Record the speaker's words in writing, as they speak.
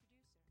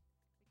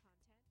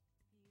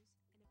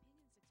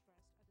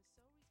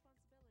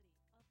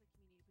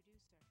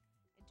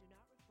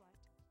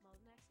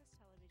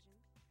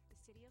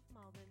City of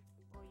Malden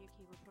or your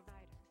cable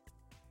provider.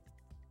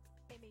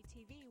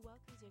 MATV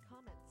welcomes your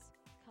comments.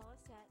 Call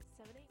us at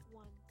 781-321-6400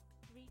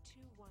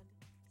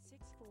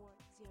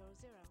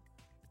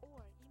 or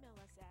email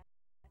us at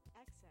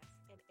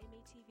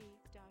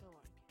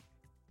access@matv.org.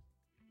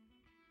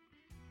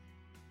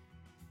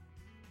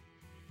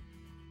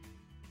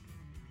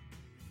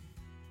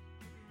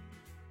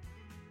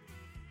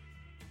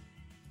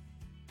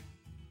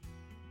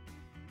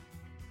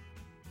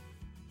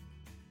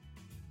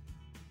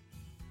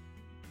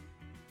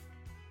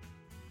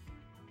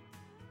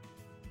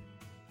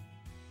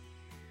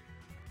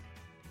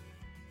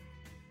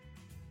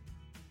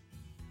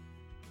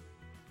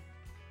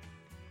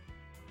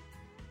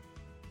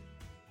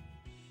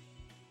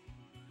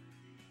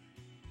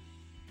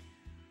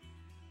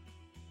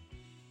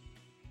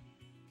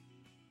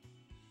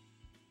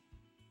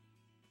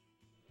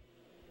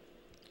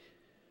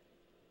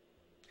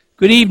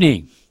 Good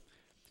evening,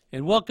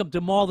 and welcome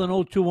to Malden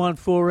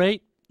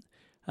 02148.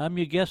 I'm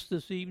your guest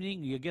this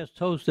evening, your guest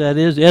host, that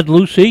is, Ed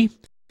Lucy.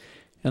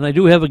 And I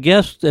do have a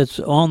guest that's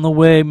on the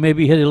way,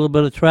 maybe hitting a little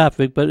bit of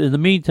traffic, but in the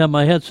meantime,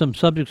 I had some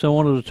subjects I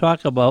wanted to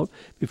talk about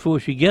before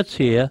she gets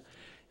here.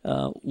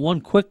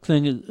 One quick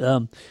thing,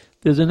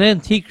 there's an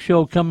antique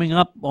show coming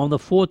up on the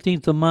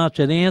 14th of March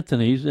at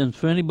Anthony's, and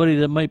for anybody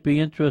that might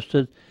be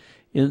interested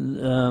in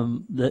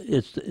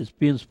it's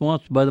being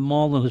sponsored by the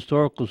Malden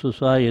Historical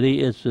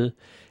Society.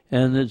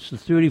 And it's the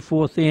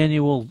 34th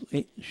annual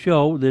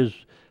show. There's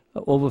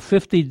over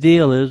 50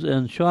 dealers,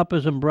 and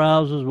shoppers and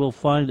browsers will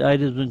find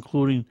items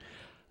including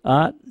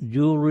art,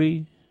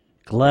 jewelry,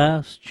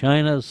 glass,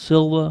 china,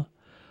 silver,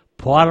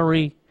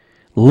 pottery,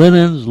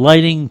 linens,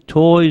 lighting,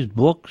 toys,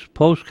 books,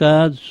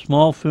 postcards,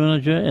 small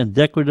furniture, and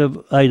decorative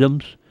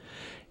items.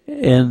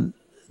 And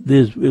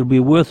it'll be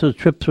worth a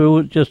trip through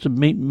it just to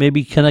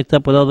maybe connect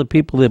up with other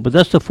people there. But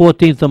that's the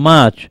 14th of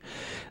March.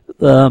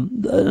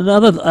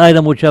 Another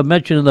item which I've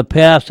mentioned in the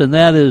past, and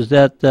that is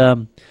that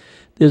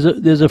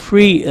there's a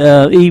free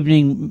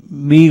evening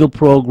meal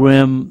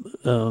program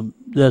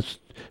that's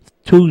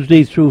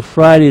Tuesday through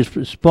Friday.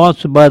 It's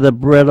sponsored by the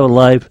Bread of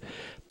Life.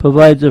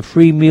 Provides a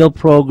free meal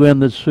program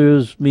that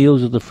serves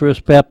meals at the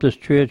First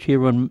Baptist Church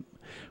here on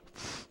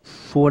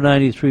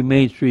 493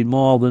 Main Street,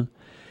 Malden.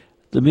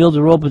 The meals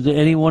are open to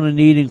anyone in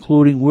need,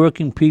 including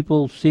working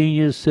people,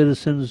 seniors,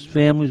 citizens,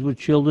 families with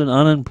children,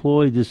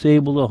 unemployed,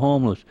 disabled, or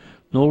homeless.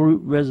 No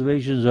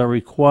reservations are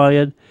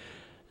required.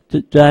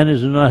 The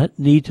diners do not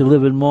need to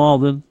live in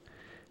Malden.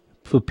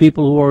 For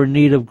people who are in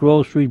need of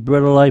groceries,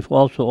 Bread of Life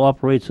also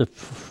operates a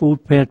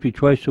food pantry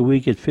twice a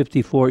week at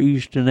 54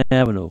 Eastern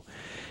Avenue.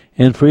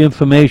 And for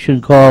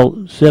information,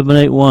 call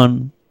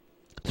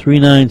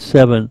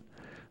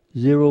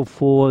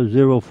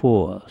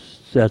 781-397-0404.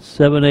 That's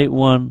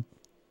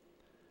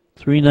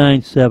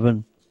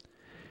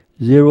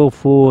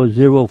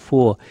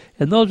 781-397-0404.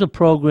 And those are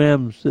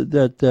programs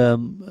that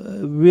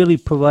really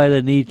provide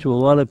a need to a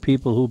lot of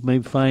people who may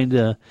find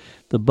the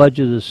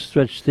budget is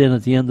stretched thin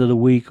at the end of the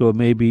week or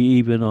maybe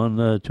even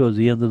on towards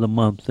the end of the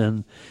month.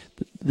 And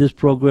this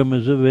program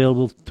is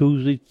available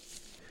Tuesday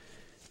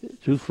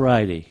through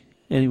Friday.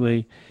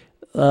 Anyway,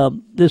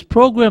 there's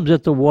programs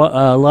at the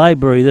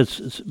library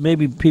that's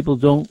maybe people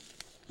don't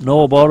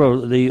know about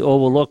or they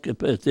overlook.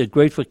 They're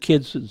great for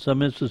kids in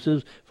some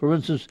instances. For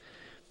instance,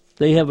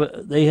 They have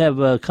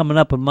coming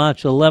up on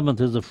March 11th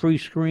is a free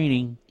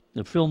screening.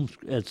 The film's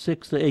at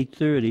 6 to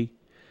 8:30.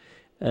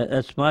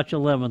 That's March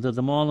 11th at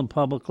the Malden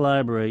Public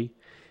Library,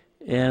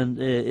 and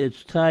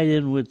it's tied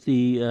in with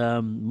the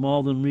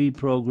Malden Read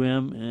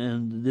program.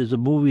 And there's a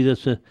movie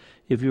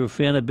if you're a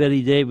fan of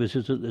Betty Davis,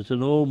 it's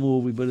an old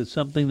movie, but it's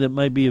something that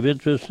might be of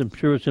interest. I'm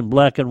sure it's in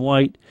black and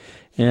white,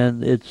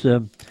 and it's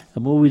a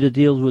movie that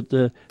deals with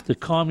the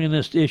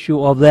communist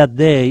issue of that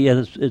day,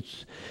 and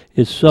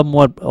it's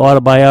somewhat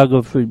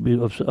autobiography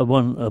of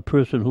a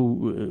person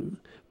who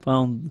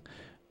found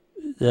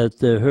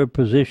that her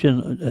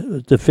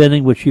position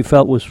defending what she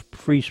felt was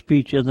free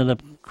speech ended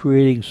up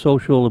creating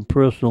social and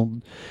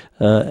personal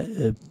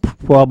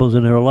problems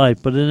in her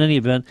life. But in any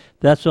event,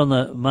 that's on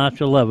the March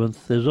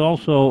 11th. There's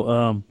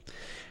also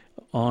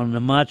on the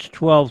March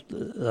 12th,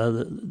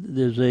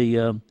 there's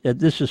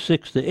this is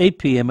 6 to 8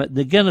 p.m. at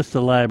the Guinness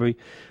Library.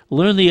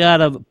 Learn the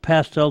art of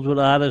pastels with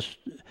artist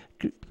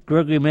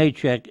Gregory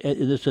Maychek at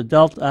this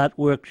adult art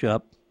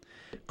workshop.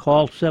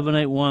 Call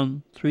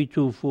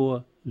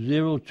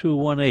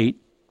 781-324-0218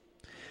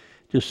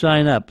 to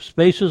sign up.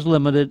 Space is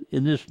limited.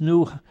 In this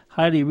new,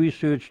 highly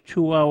researched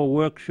 2-hour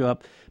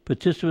workshop,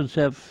 participants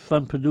have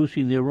fun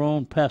producing their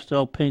own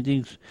pastel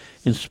paintings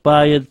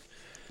inspired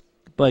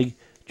by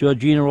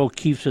Georgina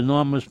O'Keeffe's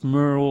enormous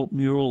mural,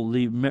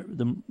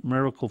 The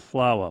Miracle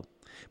Flower.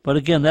 But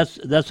again,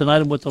 that's an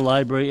item with the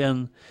library,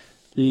 and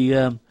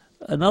the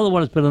another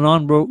one that's been an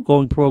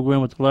ongoing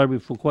program with the library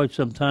for quite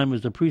some time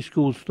is the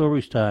preschool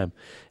stories time,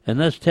 and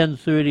that's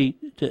 10:30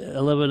 to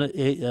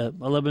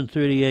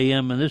 11:30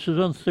 a.m. and this is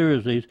on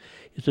Thursdays.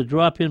 It's a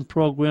drop-in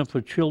program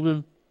for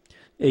children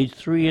age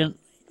 3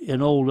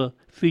 and older,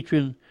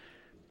 featuring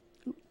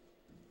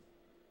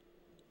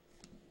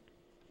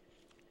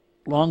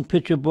long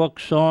picture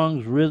books,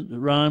 songs,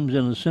 rhymes,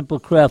 and a simple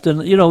craft. And,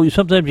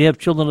 sometimes you have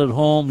children at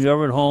home,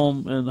 you're at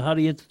home, and how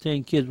do you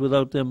entertain kids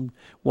without them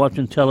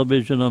watching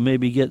television or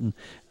maybe getting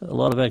a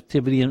lot of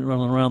activity and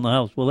running around the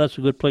house? Well, that's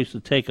a good place to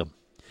take them.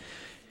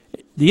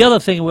 The other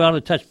thing we want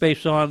to touch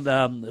base on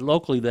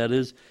locally, that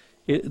is,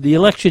 the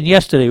election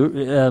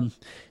yesterday.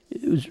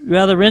 It was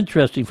rather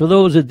interesting. For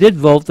those that did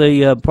vote,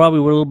 they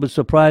probably were a little bit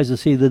surprised to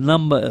see the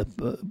number.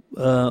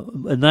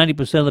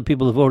 90% of the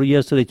people that voted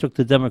yesterday took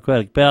the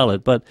Democratic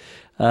ballot. But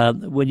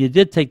when you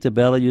did take the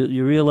ballot,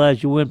 you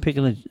realized you weren't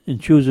picking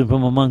and choosing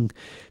from among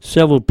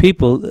several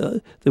people.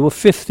 There were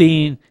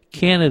 15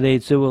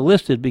 candidates that were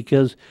listed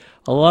because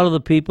a lot of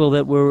the people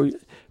that were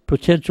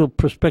potential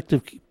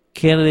prospective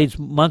candidates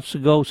months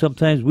ago,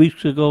 sometimes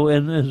weeks ago,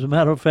 and as a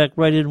matter of fact,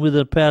 right in within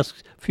the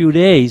past few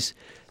days,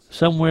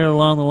 somewhere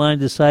along the line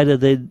decided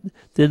they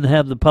didn't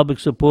have the public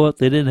support,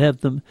 they didn't have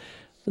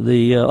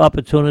the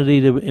opportunity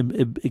to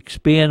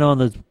expand on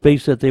the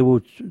base that they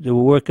were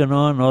working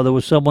on, or there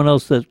was someone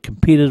else that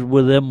competed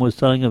with them, was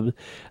telling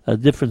a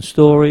different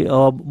story,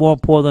 or more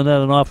important than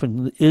that, and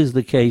often is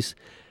the case,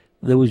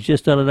 there was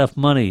just not enough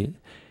money.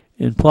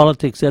 In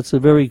politics, that's a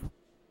very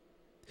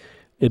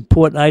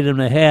important item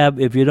to have.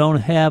 If you don't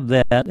have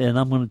that, and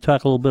I'm going to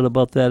talk a little bit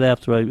about that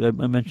after I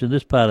mention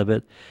this part of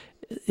it,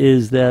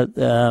 is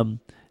that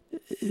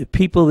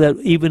people that,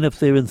 even if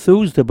they're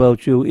enthused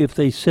about you, if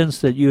they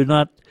sense that you're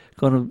not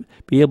going to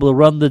be able to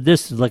run the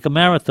distance like a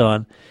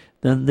marathon,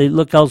 then they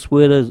look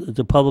elsewhere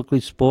to publicly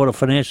support or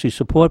financially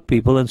support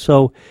people. And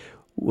so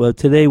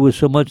today, with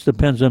so much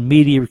depends on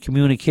media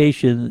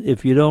communication,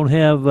 if you don't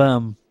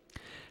have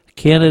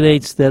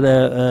candidates that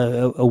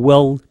are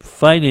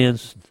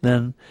well-financed,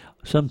 then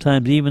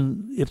sometimes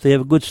even if they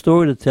have a good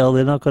story to tell,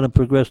 they're not going to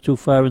progress too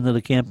far into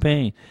the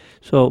campaign.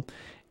 So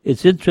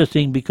it's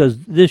interesting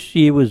because this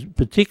year was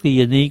particularly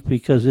unique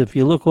because if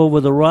you look over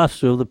the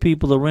roster of the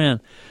people that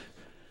ran,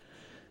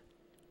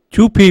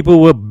 two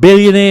people were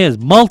billionaires,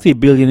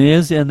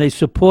 multi-billionaires, and they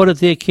supported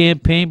their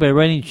campaign by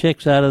writing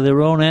checks out of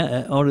their own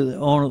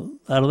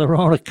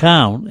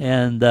account.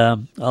 And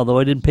although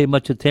I didn't pay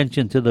much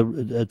attention to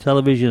the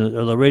television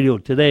or the radio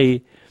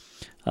today,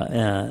 I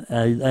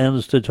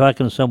understood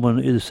talking to someone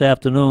this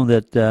afternoon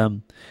that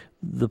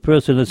the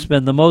person that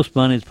spent the most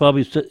money is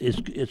probably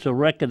it's a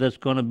record that's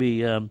going to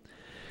be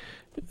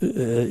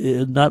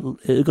not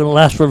going to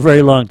last for a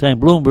very long time.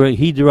 Bloomberg,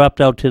 he dropped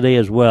out today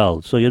as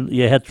well. So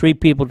you had three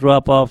people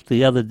drop off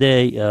the other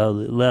day,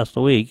 last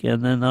week,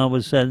 and then all of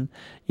a sudden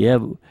you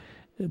have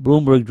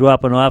Bloomberg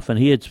dropping off, and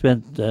he had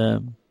spent.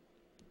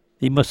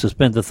 He must have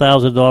spent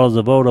 $1,000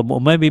 a vote,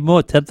 or maybe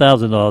more,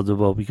 $10,000 a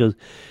vote, because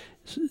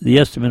the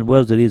estimate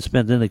was that he had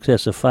spent in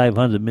excess of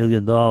 $500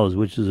 million,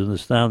 which is an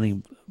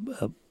astounding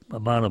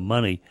amount of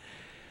money.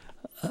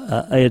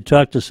 I had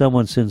talked to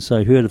someone since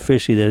I heard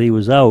officially that he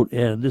was out,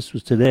 and this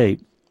was today,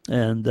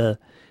 and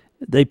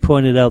they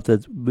pointed out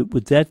that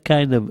with that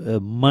kind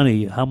of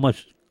money, how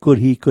much good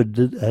he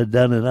could have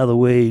done in other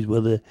ways,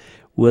 whether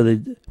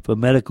for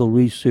medical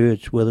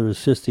research, whether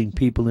assisting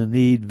people in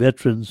need,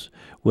 veterans,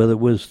 whether it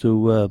was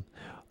to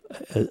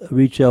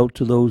reach out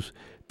to those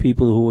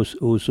people who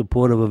were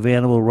supportive of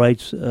animal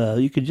rights.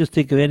 You can just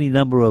think of any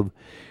number of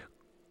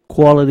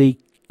quality,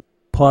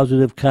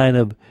 positive kind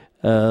of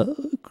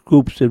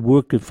groups that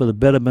work for the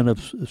betterment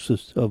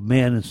of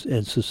man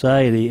and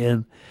society,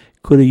 and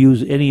could have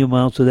used any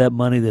amounts of that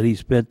money that he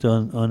spent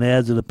on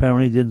ads that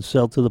apparently didn't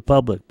sell to the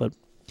public. But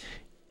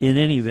in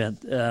any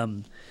event,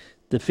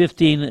 the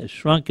 15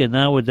 shrunk, and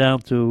now we're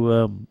down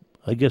to,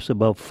 I guess,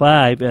 about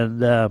 5.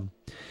 And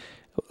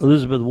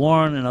Elizabeth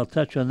Warren, and I'll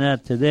touch on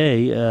that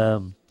today,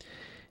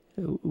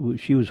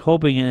 she was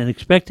hoping and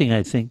expecting,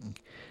 I think,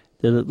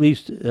 that at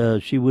least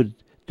she would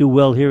do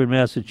well here in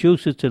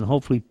Massachusetts and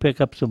hopefully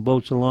pick up some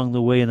votes along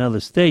the way in other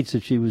states.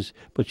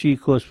 But she,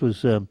 of course,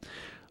 was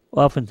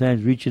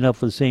oftentimes reaching out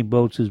for the same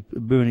votes as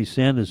Bernie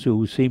Sanders,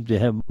 who seemed to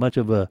have much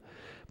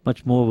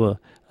more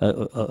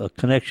of a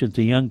connection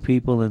to young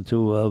people and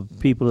to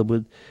people that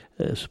would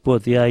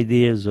support the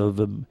ideas of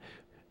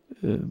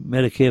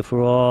Medicare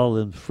for all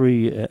and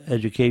free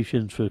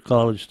education for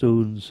college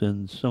students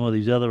and some of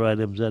these other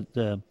items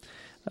that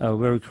are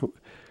very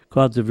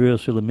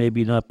controversial and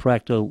maybe not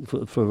practical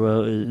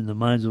for in the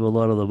minds of a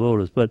lot of the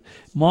voters. But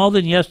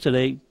Malden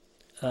yesterday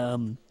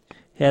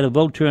had a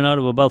vote turnout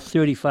of about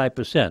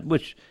 35%,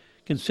 which,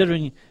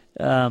 considering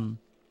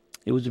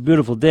it was a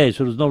beautiful day,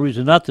 so there's no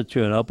reason not to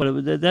turn out.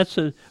 But that's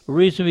a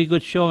reasonably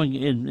good showing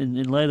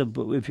in light of,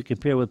 if you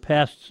compare with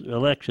past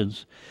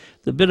elections.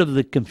 The bit of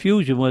the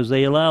confusion was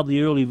they allowed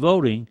the early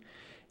voting,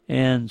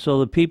 and so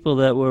the people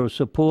that were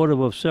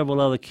supportive of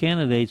several other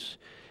candidates,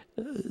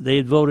 they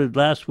had voted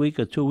last week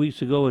or 2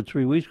 weeks ago or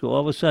 3 weeks ago. All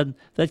of a sudden,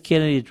 that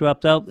candidate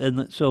dropped out,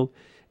 and so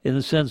in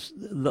a sense,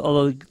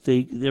 although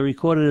they're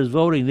recorded as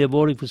voting, they're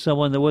voting for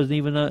someone that wasn't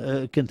even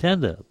a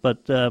contender.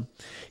 But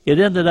it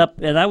ended up,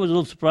 and I was a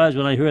little surprised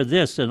when I heard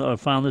this or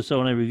found this out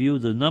when I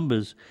reviewed the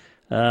numbers.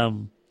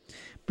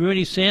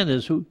 Bernie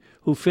Sanders, who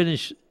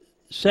finished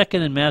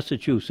second in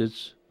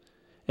Massachusetts,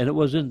 and it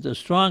wasn't a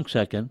strong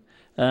second,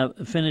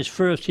 finished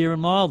first here in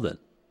Malden.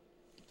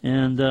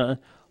 and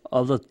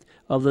of the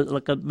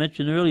like I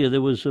mentioned earlier,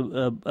 there was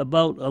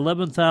about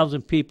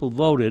 11,000 people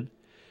voted.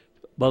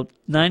 About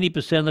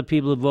 90% of the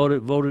people who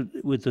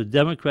voted with the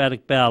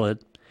Democratic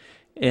ballot,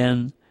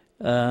 and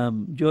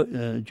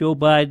Joe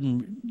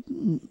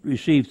Biden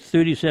received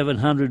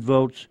 3,700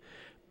 votes.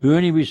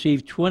 Bernie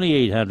received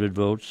 2,800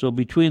 votes. So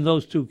between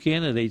those two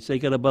candidates, they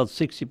got about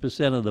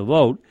 60% of the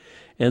vote.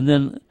 And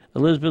then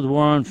Elizabeth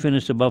Warren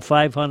finished about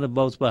 500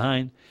 votes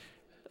behind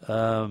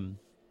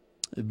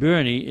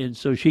Bernie, and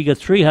so she got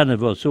 300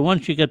 votes. So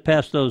once you get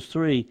past those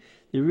three,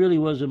 there really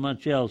wasn't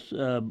much else.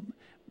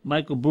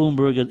 Michael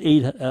Bloomberg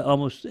got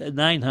almost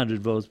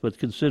 900 votes, but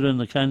considering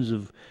the kinds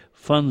of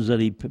funds that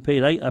he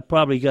paid, I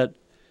probably got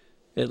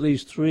at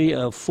least 3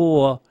 or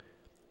 4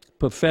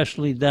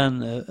 professionally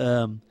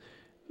done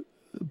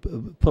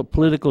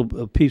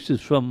political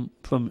pieces from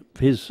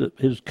his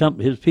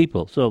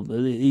people. So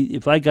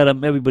if I got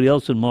everybody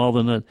else in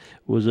Malden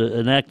was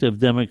an active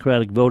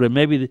Democratic voter,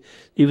 maybe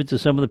even to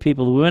some of the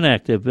people who weren't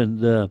active.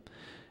 And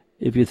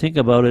if you think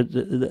about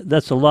it,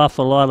 that's an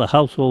awful lot of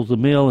households to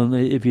mail, and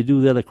if you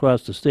do that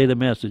across the state of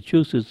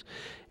Massachusetts,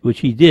 which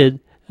he did,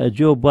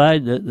 Joe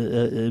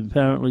Biden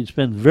apparently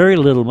spent very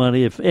little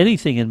money, if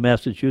anything, in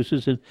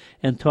Massachusetts,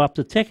 and topped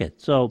the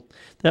ticket. So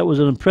that was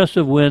an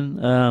impressive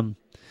win.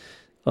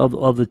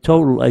 Of the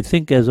total, I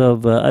think as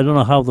of, I don't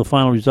know how the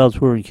final results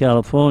were in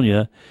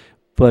California,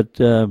 but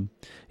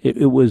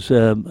it was,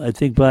 I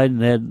think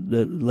Biden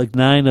had like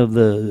 9 of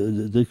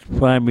the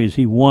primaries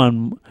he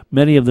won.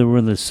 Many of them were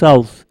in the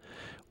South,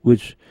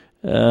 which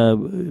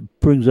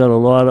brings out a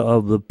lot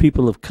of the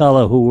people of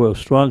color who were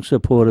strong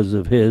supporters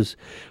of his.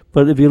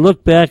 But if you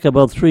look back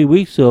about 3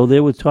 weeks ago, they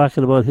were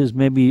talking about his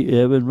maybe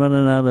been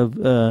running out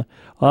of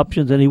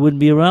options and he wouldn't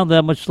be around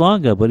that much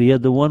longer. But he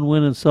had the one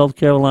win in South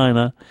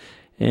Carolina.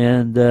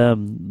 And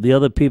the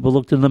other people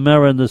looked in the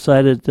mirror and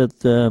decided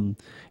that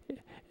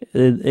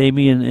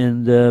Amy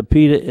and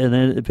Peter,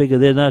 and they figured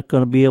they're not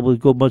going to be able to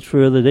go much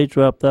further. They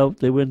dropped out.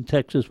 They went in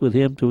Texas with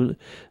him to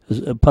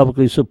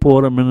publicly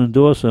support him and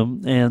endorse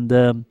him.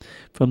 And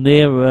from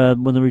there,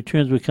 when the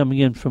returns were coming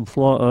in from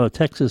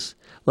Texas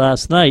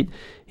last night,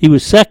 he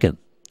was second.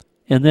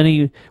 And then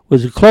he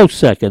was a close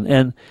second.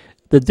 And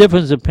the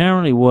difference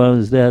apparently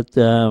was that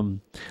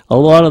a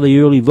lot of the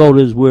early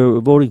voters were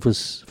voting for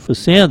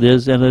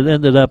Sanders, and it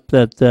ended up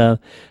that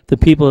the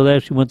people that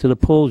actually went to the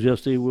polls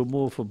yesterday were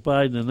more for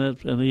Biden,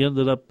 and he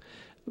ended up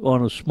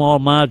on a small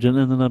margin,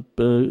 ended up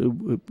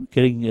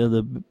getting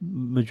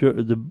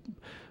the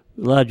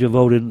larger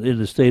vote in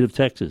the state of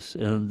Texas,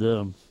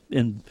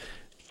 and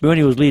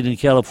Bernie was leading in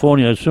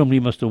California. I assume he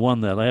must have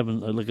won that. I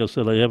haven't, like I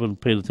said, I haven't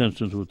paid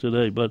attention to it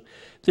today. But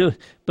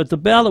the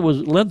ballot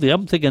was lengthy.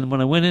 I'm thinking when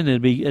I went in, it'd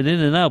be an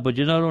in and out. But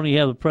you not only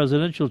have a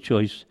presidential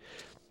choice,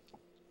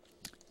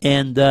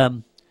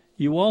 and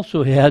you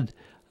also had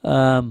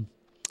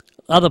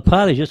other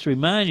parties. Just to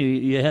remind you,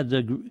 you had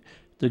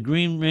the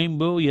Green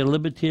Rainbow, you had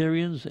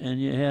Libertarians,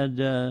 and you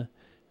had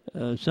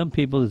some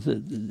people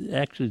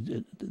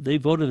actually they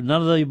voted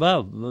none of the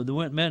above. There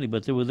weren't many,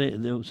 but there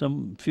were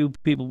some few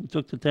people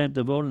took the time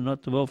to vote and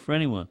not to vote for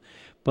anyone.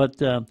 But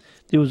there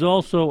was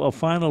also a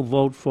final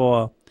vote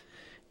for,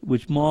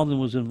 which Malden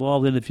was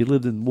involved in if you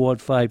lived in Ward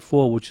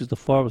 5-4, which is the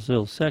Forest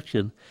Hill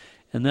section,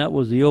 and that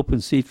was the open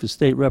seat for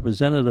state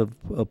representative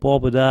Paul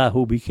Bedard,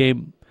 who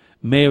became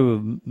mayor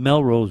of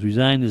Melrose,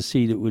 resigned his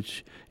seat,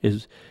 which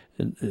is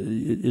a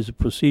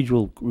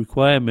procedural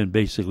requirement,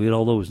 basically, and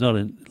although it's not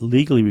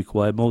legally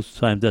required, most of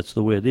the time that's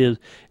the way it is.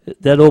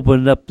 That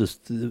opened up the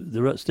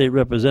state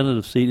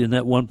representative seat in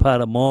that one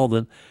part of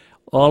Malden,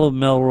 all of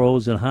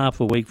Melrose and half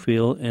of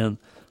Wakefield, and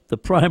the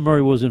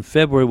primary was in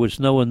February, which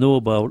no one knew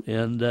about,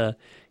 and it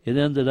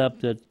ended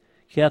up that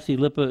Kathy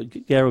Lipper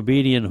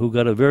Garabedian, who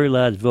got a very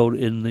large vote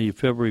in the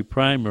February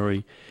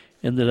primary,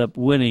 ended up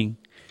winning,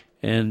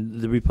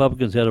 and the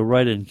Republicans had a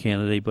write-in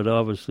candidate, but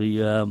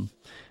obviously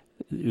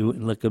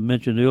like I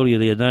mentioned earlier,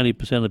 they had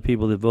 90% of the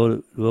people that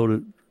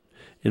voted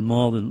in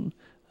Malden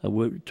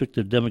took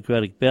the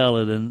Democratic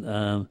ballot, and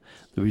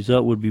the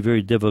result would be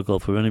very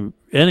difficult for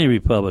any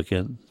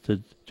Republican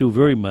to do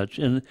very much,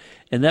 and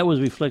that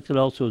was reflected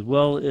also as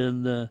well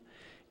in the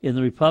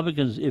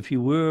Republicans. If you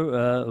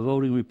were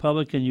voting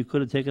Republican, you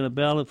could have taken a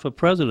ballot for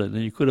president,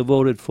 and you could have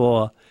voted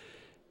for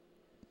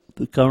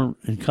the current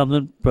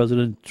incumbent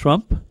President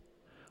Trump,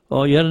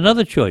 or you had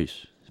another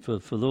choice for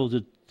those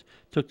that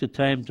took the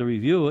time to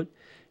review it,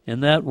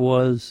 and that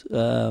was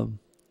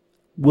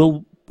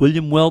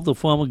William Weld, the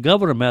former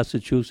governor of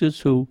Massachusetts,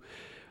 who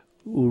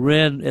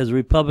ran as a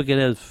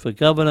Republican for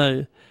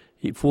governor.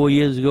 4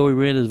 years ago, he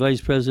ran as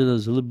vice president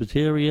as a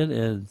Libertarian,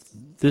 and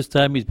this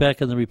time he's back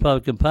in the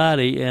Republican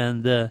Party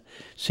and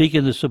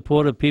seeking the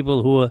support of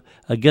people who are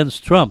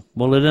against Trump.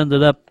 Well, it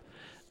ended up,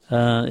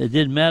 it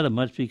didn't matter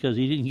much because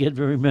he didn't get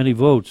very many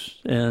votes,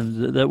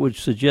 and that would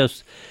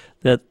suggest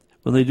that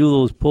when they do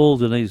those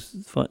polls and they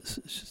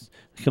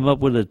come up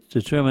with a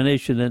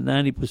determination that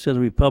 90% of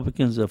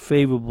Republicans are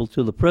favorable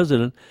to the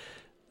president,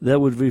 that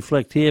would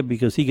reflect here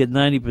because he got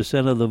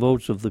 90% of the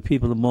votes of the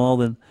people of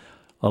Malden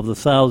of the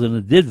 1,000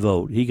 that did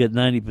vote, he got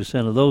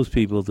 90% of those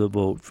people to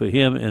vote for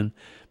him, and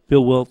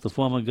Bill Weld, the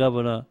former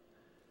governor,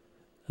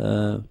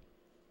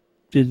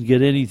 didn't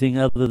get anything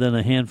other than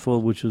a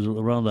handful, which was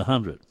around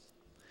 100.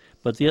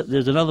 But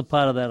there's another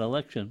part of that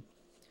election,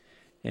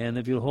 and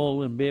if you'll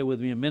hold and bear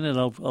with me a minute,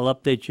 I'll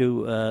update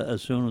you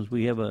as soon as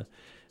we have an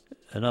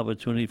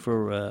opportunity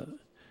for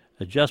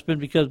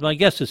adjustment, because my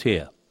guest is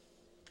here.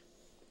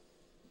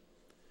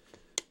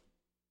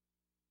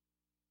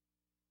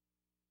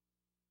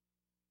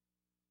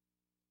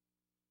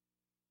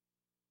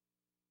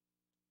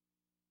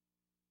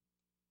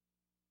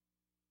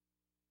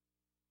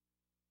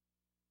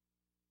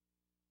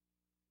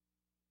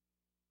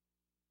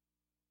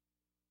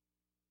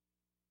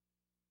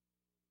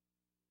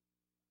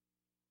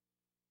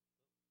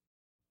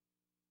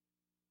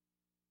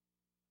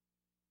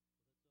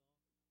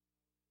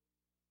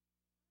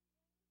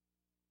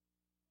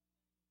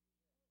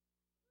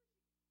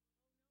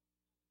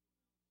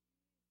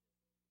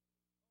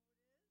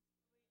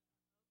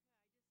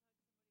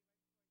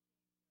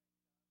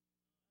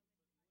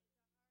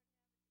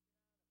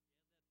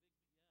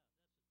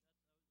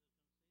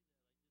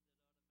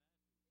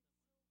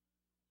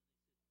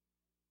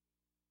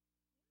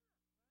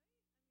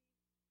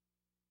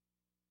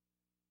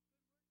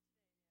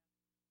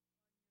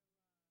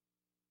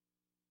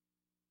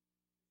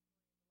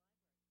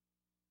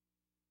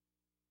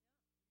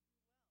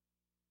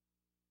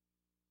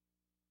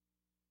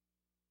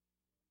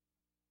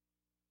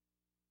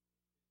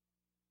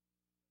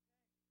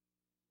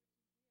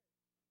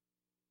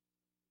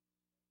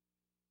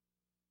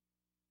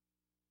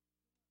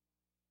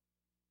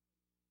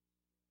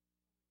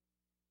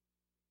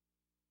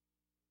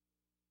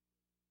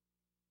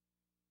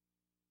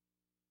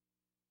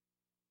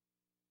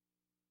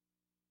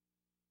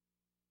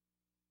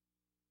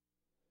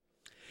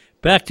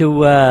 Back to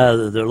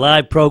the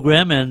live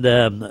program, and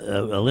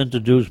I'll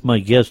introduce my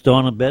guest,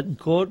 Donna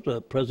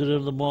Betancourt, president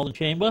of the Malden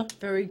Chamber.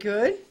 Very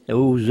good.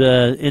 Who's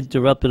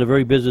interrupted a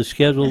very busy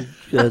schedule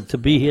to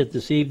be here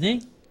this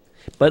evening.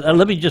 But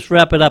let me just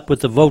wrap it up with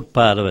the vote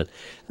part of it.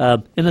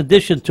 In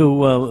addition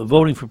to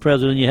voting for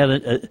president, you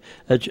had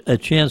a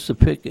chance to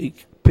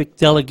pick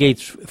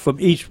delegates from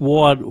each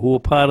ward who were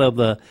part of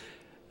the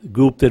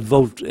group that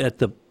vote at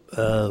the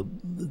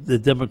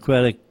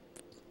Democratic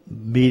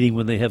meeting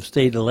when they have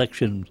state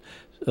election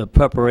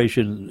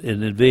preparation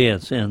in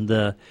advance,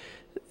 and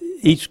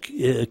each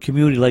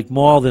community like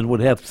Malden would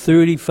have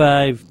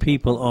 35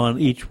 people on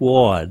each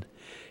ward.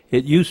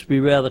 It used to be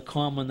rather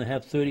common to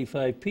have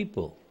 35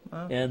 people,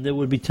 and there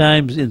would be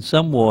times in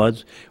some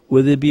wards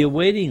where there'd be a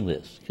waiting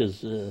list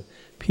because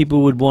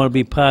people would want to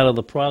be part of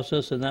the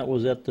process, and that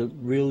was at the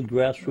real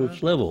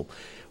grassroots level.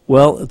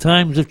 Well,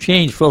 times have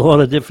changed for a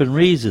lot of different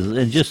reasons,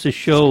 and just to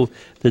show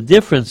the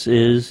difference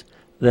is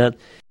that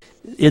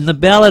in the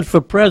ballot for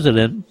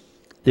president,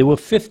 there were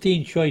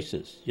 15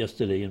 choices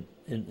yesterday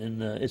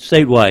it's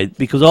statewide,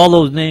 because all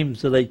those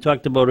names that I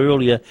talked about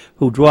earlier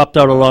who dropped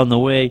out along the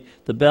way,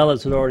 the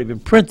ballots had already been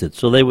printed,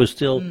 so they were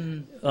still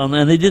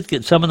and they did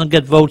get, some of them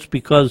get votes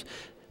because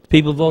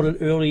people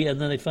voted early, and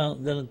then they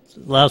found, then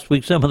last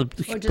week some of them...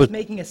 Or just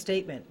making a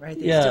statement, right?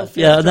 They yeah, still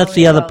feel yeah, that's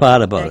the other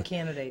part about that it.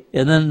 candidate.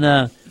 And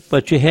then,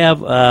 but you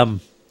have, in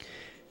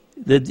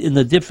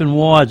the different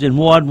wards, in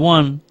Ward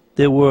 1,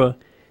 there were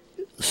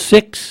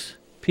 6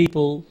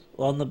 people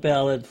on the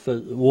ballot for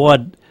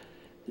ward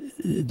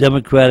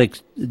Democratic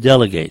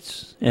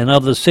delegates, and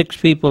of the 6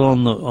 people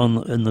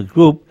in the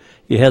group,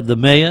 you had the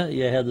mayor,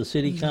 you had the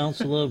city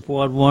councilor for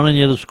Ward 1, and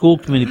you had a school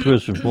committee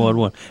person for Ward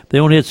 1. They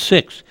only had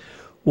 6.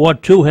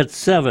 Ward 2 had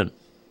 7.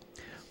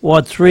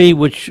 Ward 3,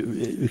 which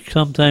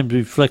sometimes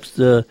reflects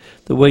the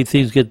way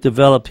things get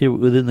developed here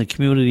within the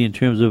community in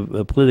terms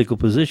of political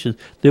positions,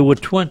 there were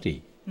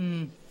 20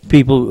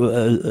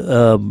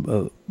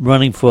 people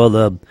running for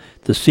the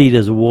seat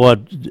as a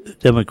ward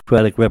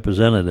Democratic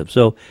representative.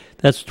 So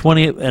that's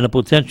 20 and a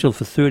potential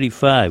for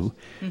 35.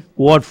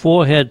 Ward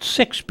 4 had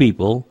 6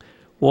 people.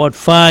 Ward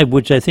 5,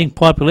 which I think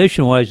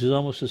population-wise is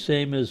almost the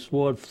same as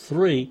Ward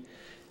 3,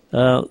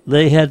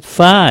 they had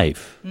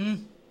 5,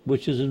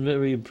 which is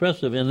very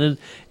impressive. And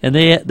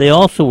they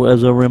also,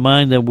 as a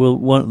reminder,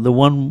 the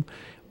one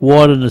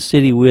ward in the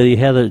city where you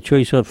had a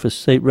choice for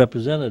state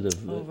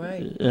representative. Oh,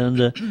 right. And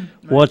Right.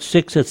 Ward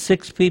 6 had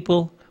 6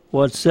 people,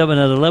 Ward 7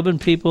 had 11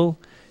 people,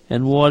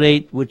 and Ward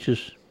 8, which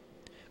is,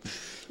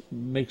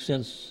 makes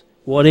sense,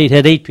 Ward 8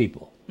 had 8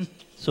 people.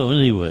 So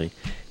anyway,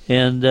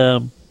 and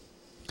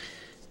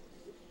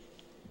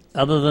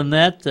other than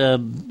that, to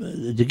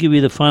give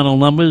you the final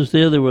numbers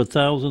there were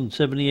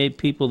 1,078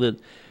 people that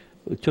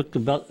took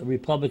the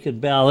Republican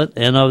ballot,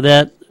 and of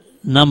that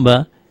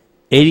number,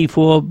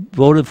 84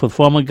 voted for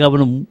former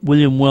Governor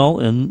William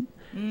Weld, and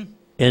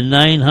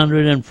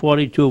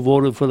 942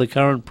 voted for the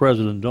current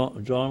president,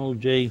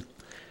 Donald J.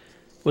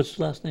 What's his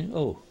last name?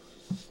 Oh,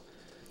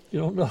 you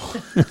don't know.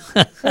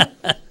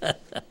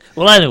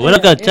 Well, I know. We're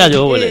not going to tell you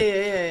over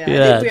there.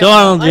 Yeah.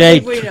 Donald J.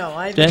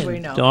 I think we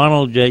know.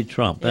 Donald J.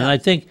 Trump, and Yeah. I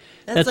think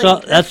that's like- all.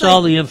 that's That's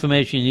all like the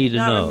information you need to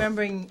Not know.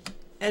 remembering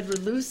Edward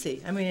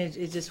Lucy. I mean,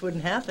 it just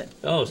wouldn't happen.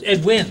 Oh, it's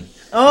Ed Wynn.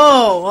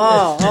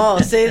 Oh,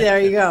 see, there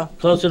you go.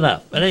 Close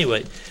enough. But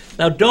anyway,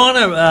 now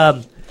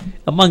Donna,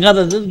 among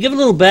others, give a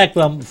little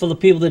background for the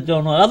people that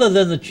don't know. Other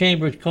than the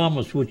Chamber of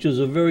Commerce, which is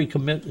a very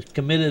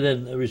committed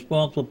and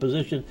responsible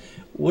position,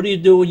 what do you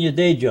do in your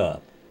day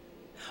job?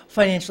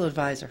 Financial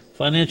advisor.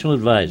 Financial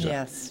advisor.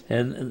 Yes.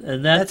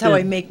 And That's how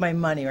I make my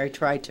money, or I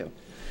try to.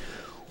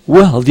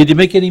 Well, did you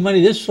make any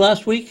money this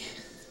last week?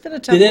 It's been a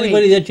tough Did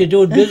anybody week. that you're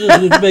doing business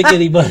with make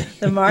any money?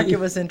 The market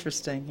was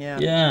interesting, yeah.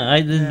 Yeah,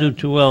 I didn't do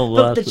too well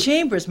But last the week.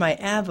 chamber's my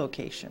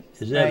avocation.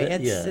 Is that right?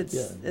 it? Yeah,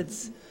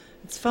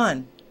 It's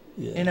fun.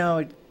 Yeah. You know,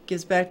 it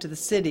gives back to the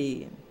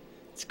city.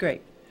 It's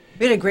great.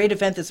 We had a great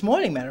event this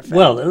morning, matter of fact.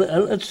 Well,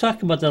 let's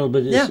talk about that a little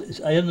bit. Yeah.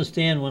 I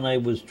understand when I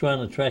was trying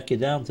to track you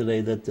down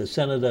today that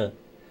Senator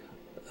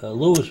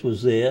Lewis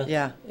was there.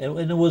 Yeah. And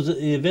it was an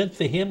event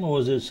for him, or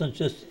was it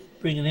just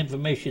bringing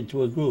information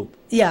to a group?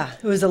 Yeah,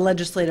 it was a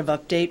legislative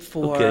update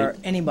for Okay.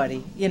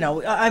 anybody. You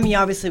know, I mean,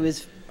 obviously it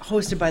was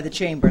hosted by the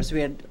chamber, so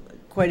we had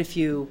quite a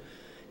few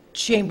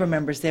chamber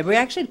members there. We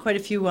actually had quite a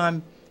few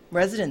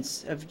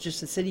residents of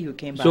just the city who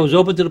came by. So it was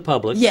open to the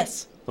public?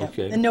 Yes. Yeah.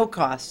 Okay. And no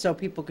cost, so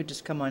people could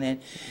just come on in.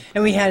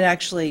 And we had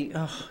actually,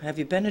 have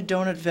you been to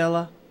Donut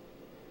Villa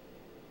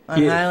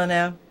on Yeah. Highland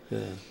Ave? Yeah.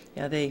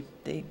 Yeah,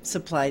 they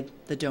supplied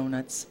the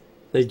donuts.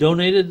 They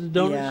donated the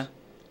donuts?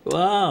 Yeah.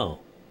 Wow.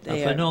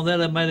 They If I'd are- known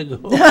that, I might have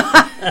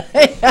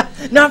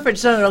gone. Not for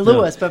Senator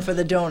Lewis, but for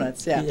the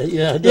donuts, yeah.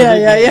 Yeah.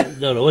 Yeah.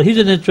 No. Well, he's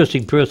an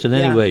interesting person Yeah.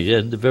 anyway,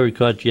 and very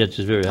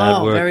conscientious, very Oh,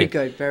 hardworking. very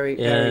good, very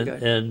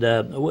good. And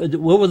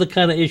what were the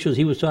kind of issues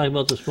he was talking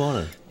about this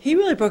morning? He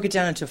really broke it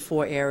down into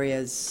 4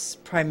 areas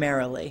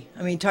primarily. I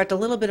mean, he talked a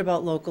little bit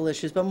about local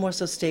issues, but more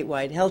so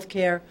statewide: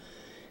 healthcare,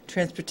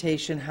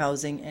 transportation,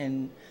 housing,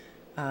 and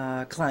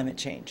climate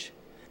change.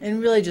 And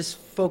really just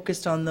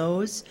focused on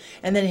those.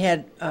 And then he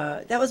had,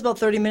 that was about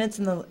 30 minutes,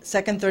 and the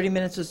second 30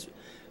 minutes was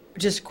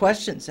just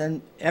questions.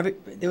 And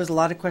there was a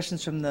lot of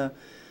questions from the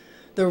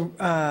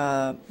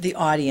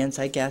audience,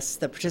 I guess,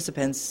 the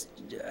participants,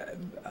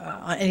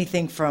 on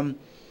anything from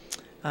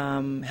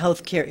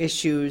healthcare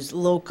issues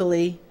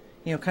locally,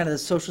 you know, kind of the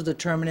social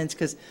determinants,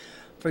 because,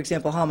 for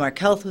example, Hallmark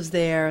Health was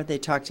there. They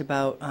talked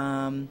about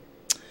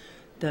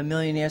the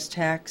millionaire's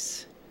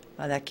tax.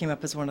 That came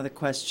up as one of the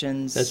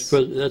questions. That's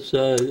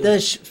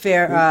the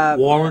fair.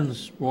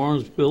 Warren's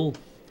bill.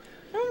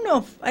 I don't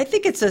know. I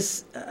think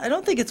I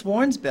don't think it's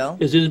Warren's bill.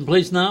 Is it in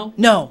place now?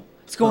 No,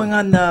 it's going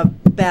on the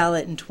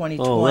ballot in 2020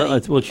 Oh, well, or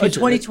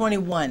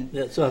 2021.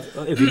 Yeah, so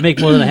if you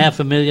make more than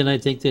 $500,000, I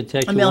think they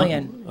tax you. $1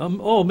 million.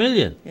 $1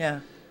 million.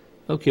 Yeah.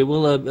 Okay,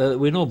 well,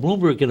 we know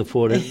Bloomberg can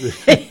afford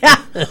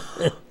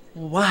it.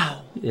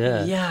 Wow.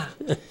 Yeah. Yeah.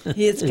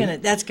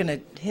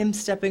 Him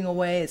stepping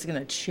away, it's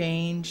gonna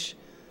change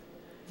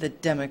the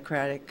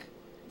democratic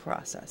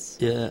process.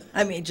 Yeah.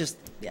 I mean, just,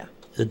 yeah.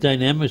 The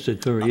dynamics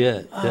occur,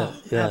 yeah. Oh,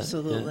 yeah,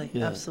 absolutely,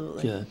 yeah,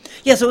 absolutely. Yeah.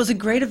 Yeah, so it was a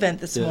great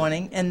event this Yeah.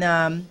 morning, and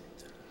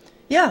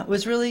yeah, it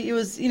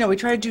was, you know, we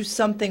try to do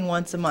something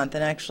once a month,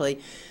 and actually,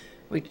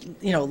 we,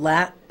 you know,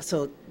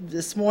 so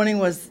this morning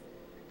was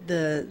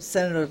the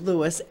Senator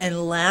Lewis,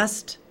 and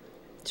last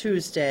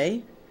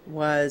Tuesday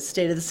was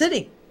State of the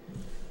City.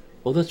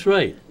 Well, that's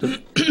right.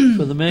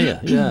 For the mayor,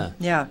 yeah.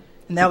 Yeah,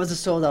 and that was a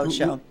sold-out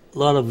show. A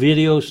lot of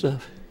video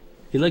stuff.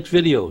 He likes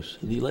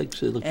videos, and he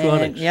likes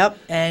electronics.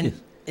 And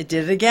it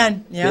did it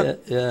again.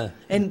 Yep. Yeah.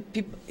 And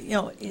people, you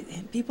know,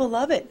 people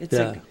love it.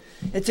 Yeah.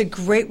 It's a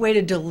great way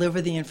to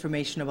deliver the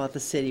information about the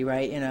city,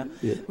 right? In a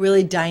Yeah.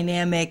 really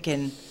dynamic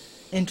and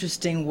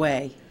interesting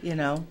way. You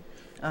know,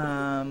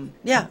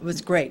 yeah, it was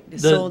great.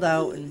 It sold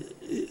out.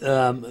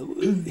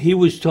 And He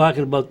was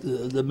talking about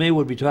the mayor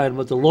would be talking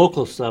about the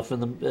local stuff,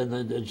 and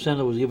the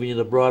senator was giving you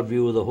the broad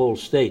view of the whole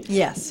state.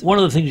 yes, One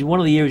of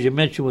the areas you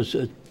mentioned was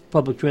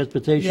public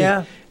transportation.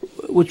 Yeah.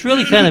 What's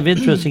really kind of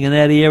interesting in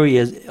that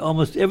area is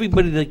almost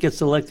everybody that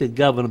gets elected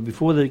governor,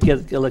 before they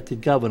get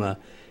elected governor,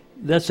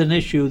 that's an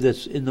issue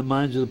that's in the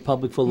minds of the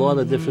public for a lot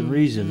of different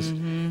reasons.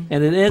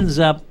 And it ends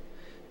up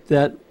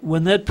that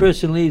when that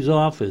person leaves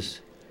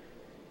office,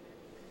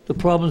 the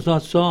problem's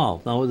not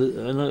solved. Now,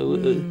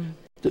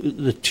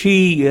 the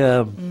T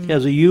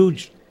has a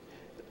huge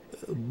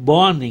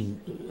bonding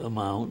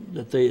amount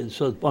that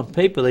so on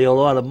paper they owe a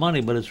lot of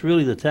money, but it's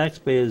really the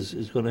taxpayers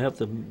is going to have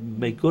to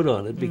make good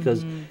on it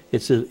because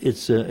it's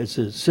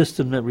a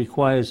system that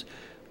requires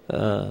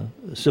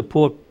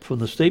support from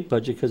the state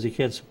budget because they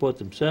can't support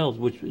themselves,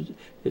 which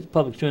is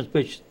public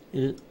transportation.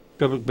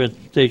 Public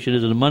transportation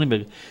isn't a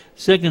moneymaker.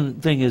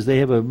 Second thing is they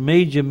have a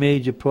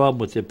major problem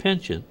with their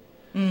pension.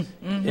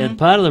 And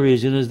part of the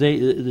reason is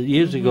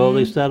years ago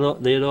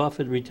they had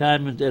offered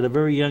retirement at a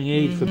very young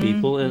age for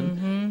people,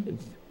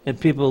 and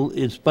people,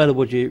 in spite of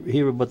what you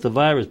hear about the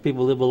virus,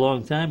 people live a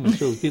long time, and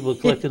so people are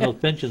collecting those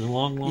pensions a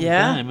long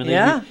time,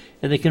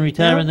 and they can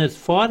retire in their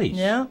 40s.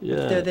 Yeah,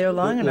 they're there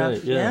long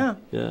enough. Right,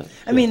 yeah.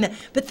 I mean,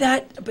 but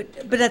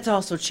that's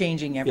also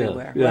changing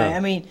everywhere, yeah. right? I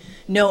mean,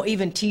 no,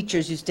 even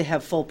teachers used to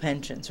have full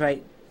pensions,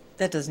 right?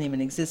 that doesn't even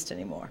exist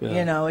anymore. Yeah.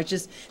 You know,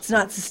 it's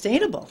not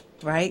sustainable,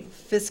 right?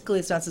 Fiscally,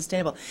 it's not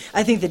sustainable.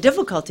 I think the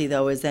difficulty,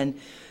 though, is then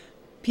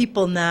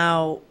people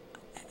now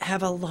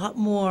have a lot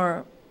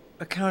more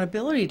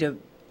accountability to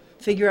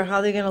figure out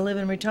how they're going to live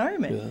in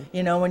retirement. Yeah.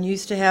 You know, when you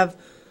used to have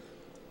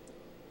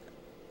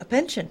a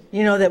pension,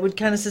 you know, that would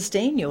kind of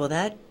sustain you. Well,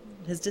 that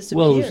has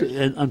Well, disappeared.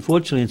 and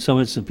unfortunately, in some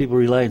instances, people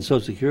rely on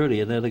Social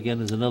Security, and that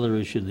again is another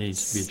issue that needs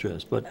to be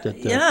addressed. But that,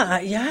 yeah,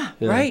 yeah.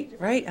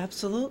 right,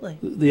 absolutely.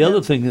 The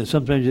other thing that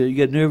sometimes you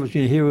get nervous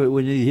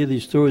when you hear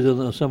these stories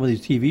on some of these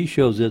TV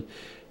shows that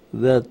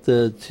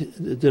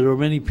there are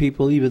many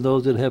people, even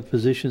those that have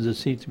positions that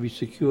seem to be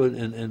secured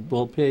and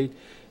well paid,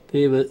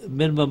 they have a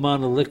minimum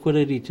amount of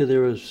liquidity to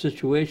their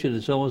situation.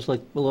 It's almost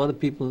like a lot of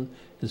people,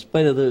 in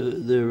spite of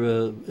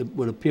their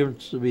what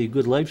appears to be a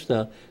good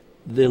lifestyle,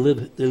 they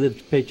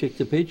live paycheck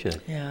to paycheck.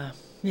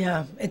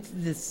 Yeah, it's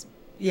this.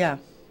 Yeah,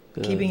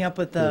 keeping up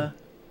with the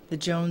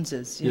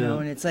Joneses, you know,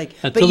 and it's like,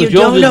 until but you the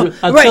don't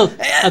Joneses, know,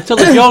 until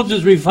the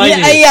Joneses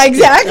refinance. Yeah,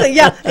 exactly.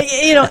 Yeah,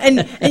 you know,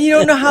 and you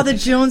don't know how the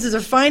Joneses are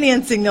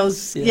financing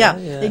those. Yeah,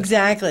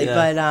 exactly. Yeah.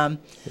 But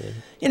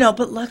you know,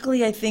 but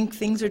luckily, I think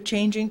things are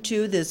changing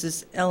too. There's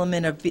this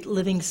element of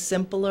living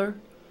simpler.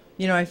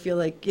 You know, I feel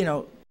like, you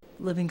know,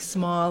 living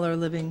smaller,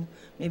 living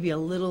maybe a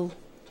little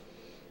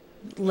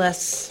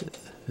less.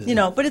 You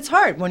know, but it's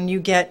hard when you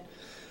get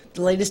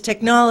the latest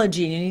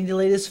technology and you need the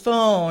latest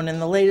phone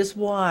and the latest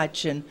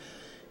watch and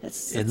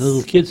the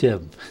little kids have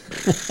them.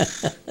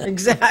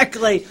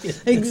 Exactly.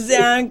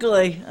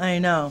 I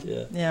know.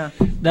 Yeah.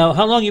 Now,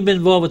 how long you been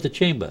involved with the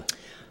chamber?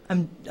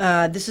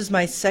 This is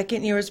my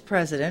second year as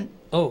president,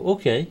 Oh,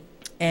 okay.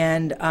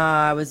 and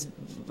I was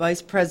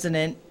vice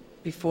president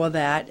before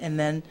that, and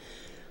then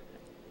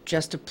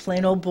just a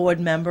plain old board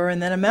member,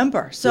 and then a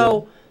member.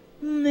 So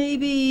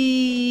maybe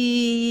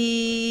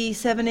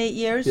 7-8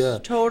 years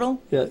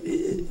total. Yeah.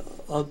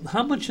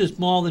 How much has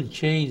Malden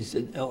changed,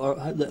 or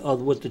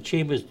what the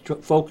chamber is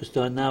focused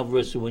on now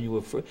versus when you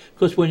were?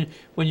 Because when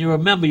you're a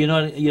member, you're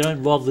not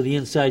involved in the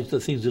insides, the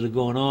things that are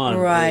going on.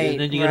 Right. And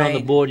then you get on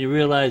the board, and you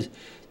realize,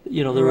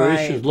 you know, there are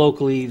issues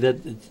locally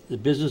that the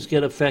business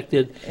get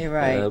affected.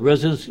 Right.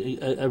 Residents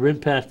are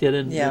impacted,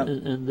 and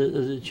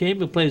the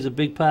chamber plays a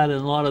big part in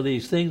a lot of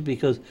these things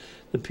because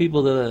the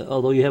people that are,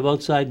 although you have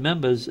outside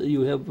members,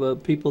 you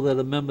have people that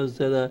are members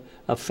that are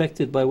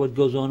affected by what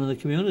goes on in the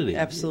community.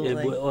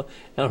 Absolutely.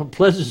 On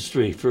Pleasant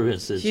Street, for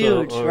instance.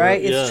 Huge,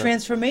 right? It's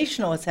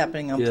transformational what's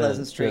happening on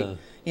Pleasant Street. Yeah.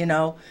 You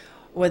know,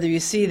 whether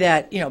you see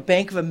that, you know,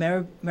 Bank of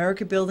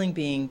America building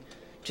being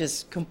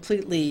just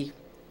completely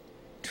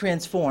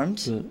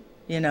transformed,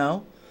 you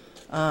know,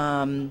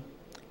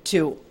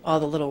 to all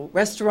the little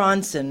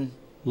restaurants and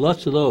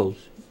Lots of those.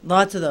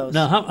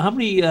 Now, how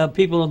many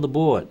people on the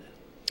board?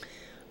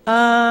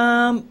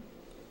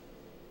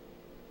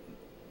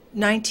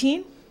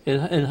 19.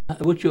 And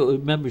what's your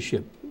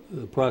membership,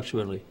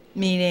 approximately?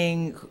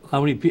 Meaning?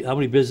 How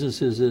many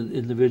businesses and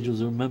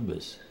individuals are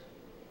members?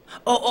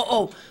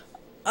 We're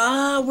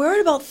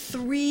at about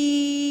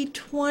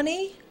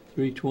 320.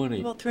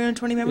 320. About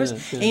 320 members. Yeah.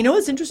 And you know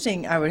what's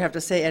interesting, I would have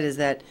to say, Ed, is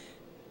that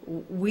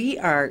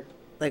we're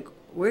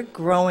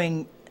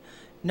growing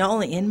not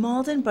only in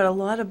Malden, but a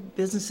lot of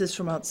businesses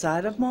from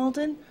outside of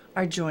Malden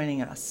are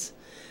joining us.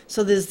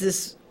 So there's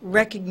this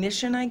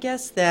recognition, I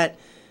guess, that,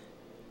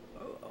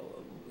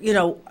 you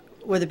know,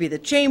 whether it be the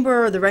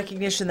chamber or the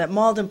recognition that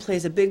Malden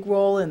plays a big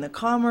role in the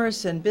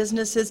commerce and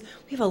businesses,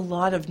 we have a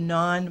lot of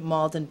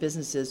non-Malden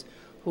businesses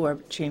who are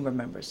chamber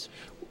members.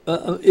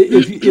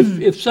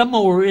 If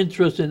someone were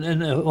interested,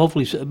 and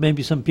hopefully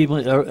maybe some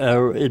people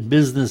are in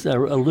business are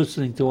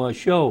listening to our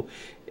show,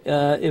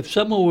 if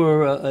someone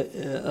were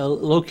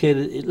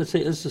located, let's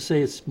just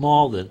say it's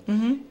Malden,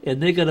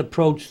 and they got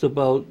approached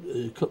about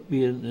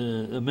being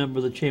a member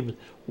of the chamber,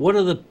 what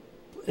are the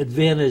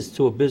advantages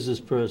to a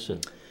business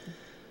person?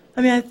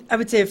 I mean, I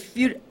would say a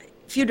few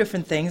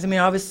different things. I mean,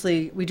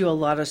 obviously, we do a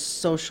lot of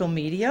social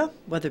media,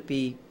 whether it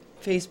be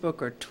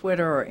Facebook or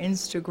Twitter or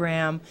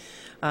Instagram.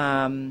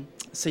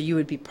 So you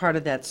would be part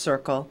of that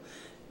circle.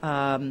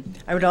 I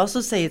would also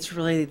say it's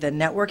really the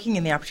networking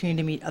and the opportunity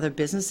to meet other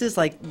businesses.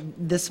 Like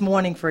this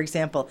morning, for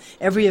example,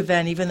 every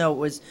event, even though it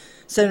was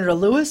Senator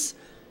Lewis,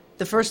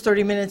 the first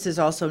 30 minutes is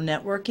also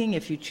networking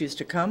if you choose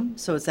to come.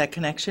 So it's that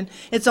connection.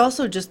 It's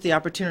also just the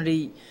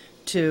opportunity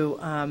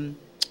to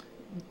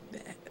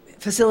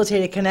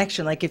facilitate a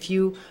connection. Like if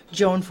you,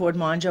 Joan Ford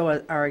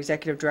Monjo, our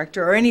executive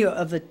director, or any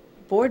of the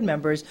board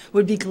members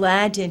would be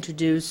glad to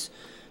introduce.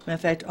 Matter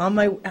of fact,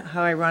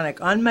 how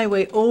ironic, on my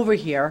way over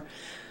here,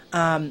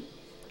 a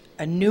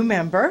new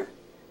member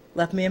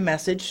left me a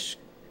message.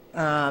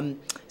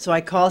 So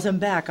I called him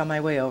back on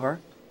my way over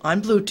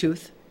on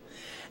Bluetooth.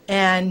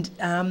 And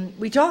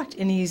we talked,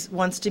 and he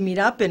wants to meet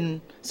up.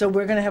 And so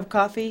we're going to have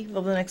coffee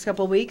over the next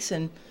couple of weeks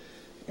and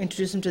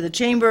introduce him to the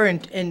chamber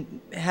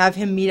and have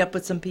him meet up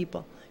with some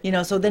people. You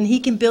know, so then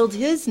he can build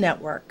his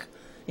network,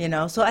 you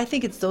know. So I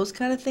think it's those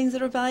kind of things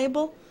that are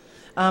valuable.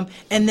 And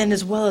then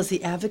as well as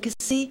the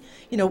advocacy,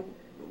 you know,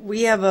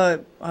 we have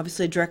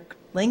obviously a direct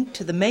link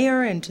to the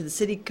mayor and to the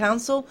city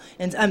council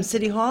and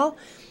City Hall.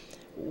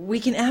 we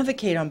can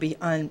advocate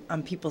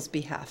on people's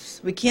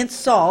behalfs. We can't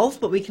solve,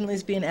 but we can at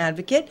least be an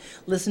advocate,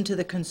 listen to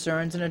the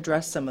concerns, and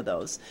address some of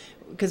those,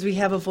 because we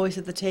have a voice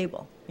at the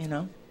table, you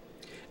know?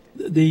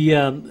 The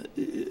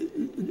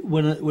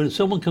when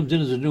someone comes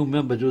in as a new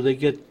member, do they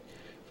get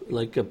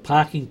like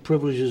parking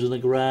privileges in the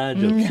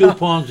garage, or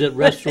coupons at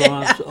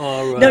restaurants,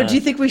 or No, do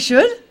you think we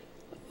should?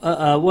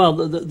 well,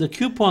 the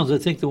coupons, I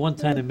think the one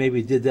time they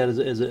maybe did that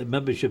as a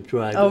membership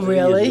drive. Oh,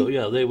 really? Years ago.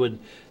 Yeah, they would.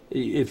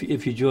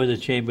 If you join the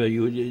chamber,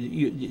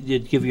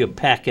 you'd give you a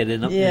packet,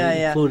 and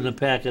including a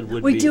packet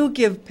would We be. do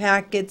give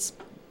packets.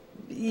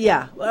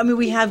 Yeah, I mean,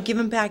 we have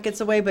given packets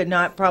away, but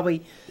not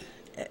probably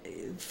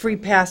free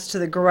pass to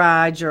the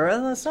garage, or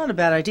that's not a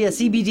bad idea.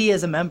 CBD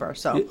is a member,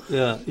 so.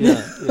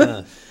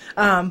 Yeah.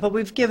 But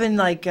we've given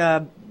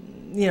actually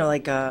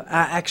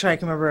I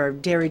can remember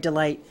Dairy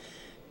Delight,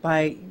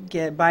 buy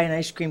an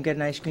ice cream, get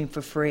an ice cream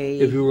for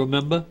free. If you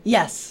remember.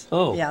 Yes.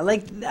 Oh. Yeah,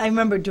 like I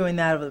remember doing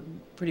that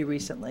pretty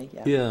recently.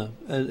 Yeah. Yeah,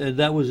 and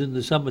that was in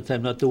the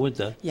summertime, not the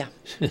winter. Yeah.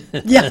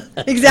 Yeah,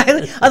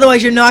 exactly.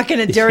 Otherwise, you're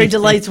knocking at Dairy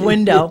Delight's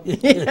window.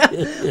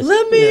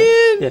 Let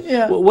me in.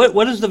 Yeah. Well,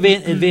 what is the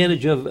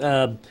advantage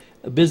of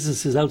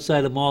businesses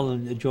outside of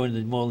Malden joining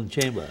the Malden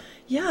Chamber?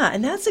 Yeah,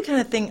 and that's the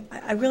kind of thing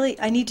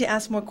I need to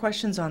ask more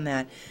questions on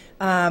that.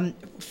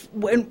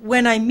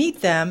 When I meet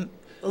them,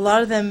 a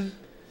lot of them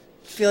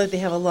feel like they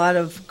have a lot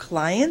of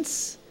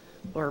clients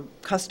or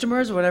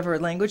customers, or whatever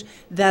language,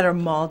 that are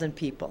Malden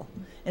people.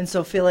 And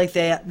so feel like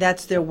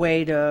that's their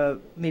way to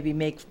maybe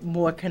make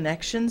more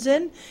connections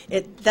in.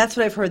 That's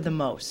what I've heard the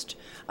most.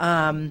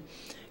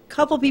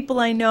 Couple people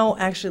I know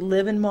actually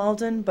live in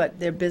Malden, but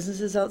their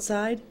business is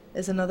outside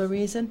is another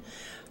reason.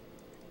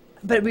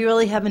 But we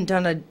really haven't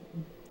done a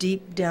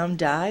deep down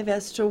dive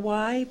as to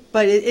why.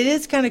 But it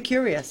is kind of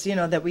curious,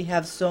 that we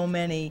have so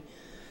many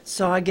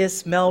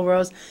Saugus,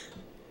 Melrose,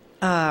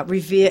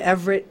 Revere,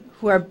 Everett,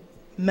 who are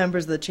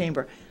members of the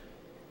chamber.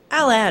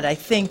 I'll add, I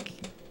think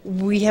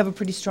we have a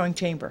pretty strong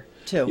chamber,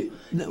 too,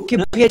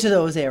 compared to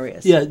those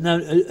areas. Yeah, now,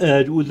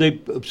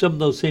 would some of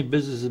those same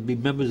businesses be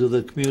members of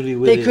the community?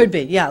 They could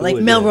be, yeah. Like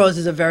Melrose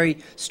is a very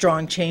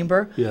strong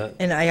chamber, yeah.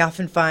 And I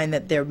often find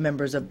that they're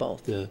members of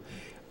both. Yeah.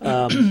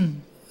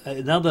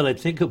 Now that I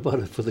think about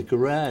it, for the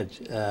garage,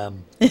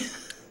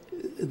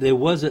 there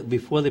was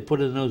before they put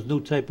in those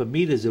new type of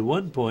meters. At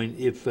one point,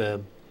 if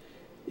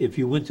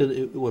you went to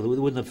it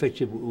wouldn't affect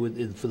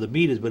you for the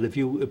meters, but if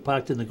you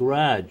parked in the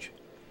garage,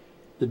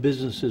 the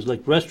businesses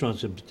like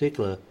restaurants in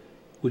particular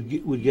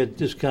would get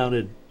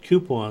discounted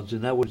coupons,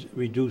 and that would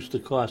reduce the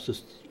cost of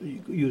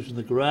using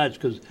the garage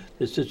because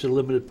there's such a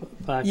limited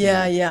parking.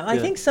 Yeah. I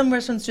think some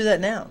restaurants do that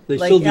now. They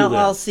like still do that.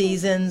 All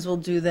Seasons will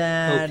do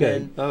that. Okay,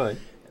 And all right.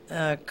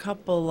 a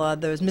couple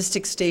others,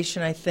 Mystic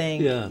Station, I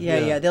think.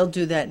 Yeah. They'll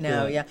do that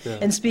now. Yeah.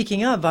 And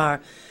speaking of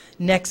our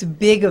next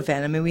big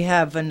event, I mean, we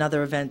have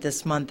another event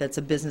this month that's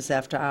a business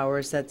after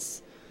hours.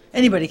 That's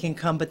anybody can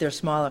come, but they're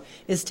smaller.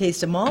 Is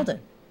Taste of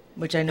Malden,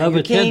 which I know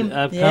you came.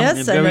 I've come, yes,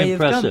 and I know very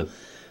you've impressive. come.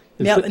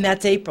 Yeah, and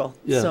that's April.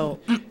 Yeah. So,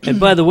 And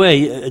by the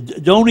way,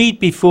 don't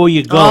eat before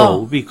you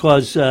go,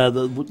 because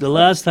the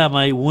last time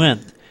I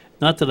went,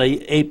 not that I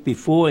ate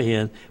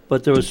beforehand,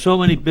 but there were so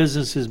many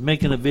businesses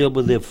making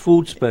available their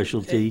food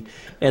specialty,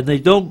 and they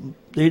don't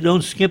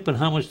skimp on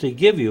how much they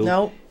give you.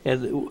 Nope.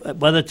 And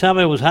by the time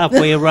I was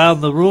halfway around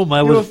the room,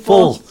 I You were was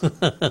full.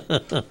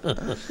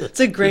 it's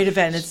a great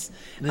event. It's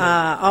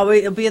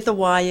it'll be at the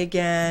Y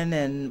again,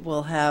 and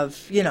we'll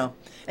have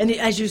and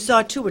as you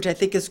saw too, which I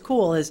think is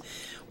cool, is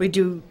we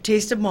do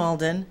Taste of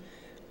Malden,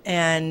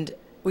 and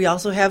we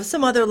also have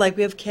some other, like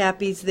we have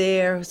Cappy's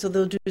there, so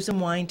they'll do some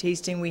wine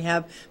tasting. We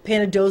have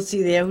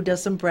Panadosi there, who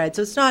does some bread.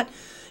 So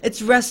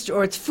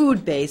it's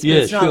food based, but Yeah,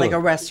 it's not like sure.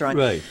 a restaurant.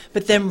 Right.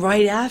 But then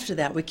right after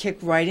that, we kick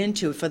right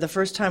into, for the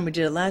first time, we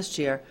did it last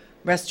year,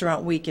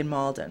 Restaurant Week in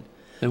Malden.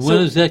 And when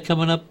is that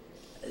coming up?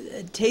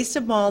 Taste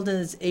of Malden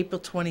is April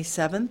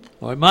 27th.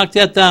 All right, mark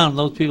that down,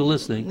 those people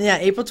listening. Yeah,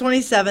 April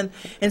 27th.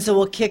 And so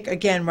we'll kick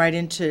again right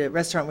into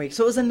Restaurant Week.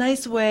 So it was a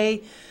nice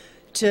way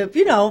to,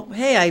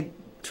 hey, I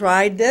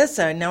tried this,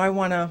 now I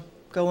want to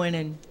go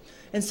in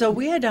and so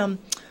we had,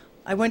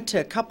 I went to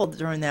a couple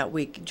during that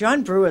week.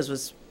 John Brewer's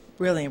was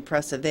really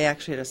impressive. They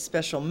actually had a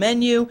special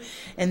menu,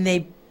 and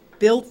they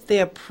built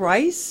their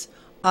price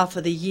off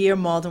of the year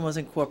Malden was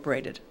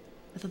incorporated.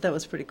 I thought that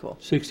was pretty cool.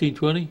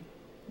 1620?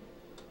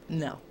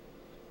 No.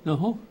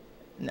 No?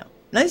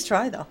 Nice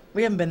try, though.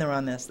 We haven't been there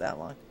on this that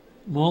long.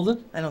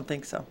 Malden? I don't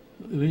think so.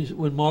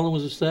 When Malden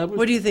was established?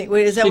 What do you think?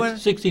 Wait, is that one?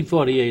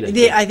 1648, I think.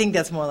 Yeah, I think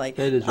that's more like.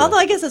 That is although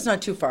right. I guess that's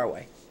not too far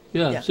away.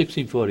 Yeah, Yeah.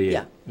 1648.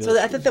 Yeah.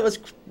 So I thought that was,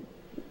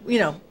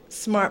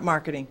 smart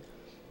marketing.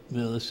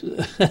 Yeah,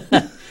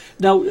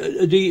 now,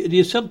 do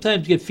you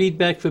sometimes get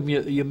feedback from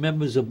your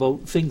members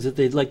about things that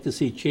they'd like to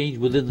see change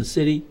within the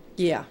city?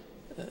 Yeah.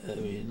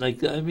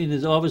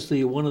 There's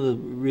obviously one of the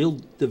real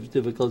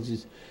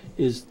difficulties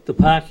is the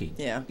parking.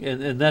 Yeah.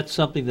 And that's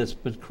something that's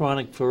been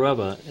chronic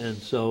forever, and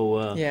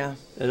so Yeah.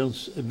 I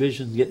don't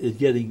envision it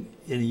getting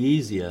any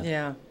easier.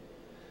 Yeah.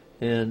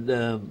 And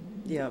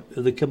Yeah.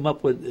 they come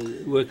up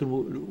with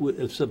working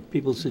with some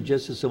people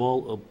suggested some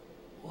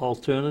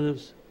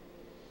alternatives?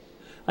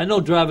 I know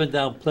driving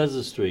down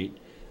Pleasant Street,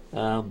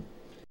 I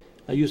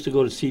used to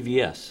go to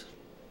CVS,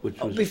 which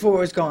was Before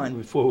it was gone.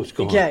 before it was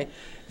gone. Okay.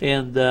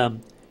 And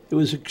it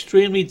was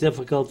extremely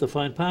difficult to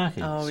find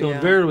parking. Oh, So yeah.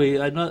 invariably,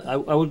 I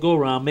would go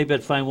around. Maybe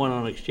I'd find one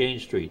on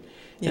Exchange Street,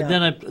 Yeah. and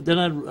then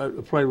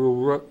I'd play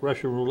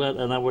Russian roulette,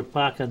 and I would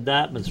park on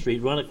Dartmouth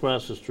Street, run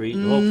across the street,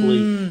 and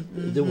hopefully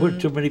there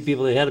weren't too many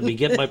people ahead of me.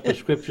 Get my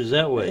prescriptions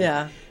that way.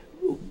 Yeah.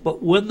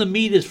 But when the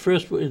meters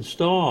first were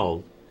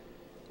installed,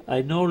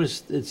 I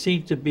noticed it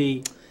seemed to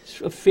be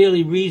a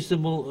fairly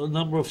reasonable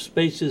number of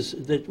spaces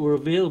that were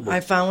available. I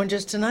found one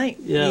just tonight.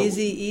 Yeah.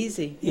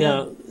 Easy.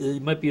 Yeah,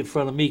 it might be in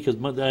front of me because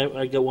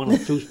I got one or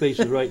two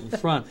spaces right in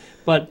front.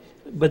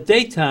 But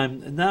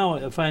daytime now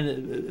I find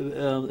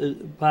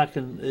that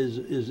parking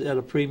is at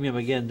a premium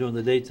again during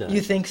the daytime.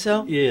 You think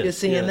so? Yeah, You're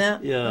seeing yeah,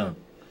 that? yeah.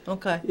 Oh,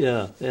 okay.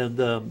 Yeah, and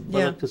but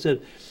Yeah. like I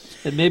said,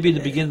 and maybe in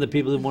the beginning the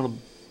people didn't want to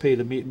pay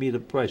the meter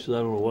price. So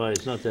I don't know why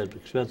it's not that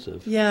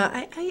expensive. Yeah,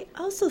 I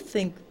also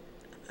think,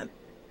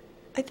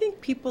 I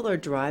think people are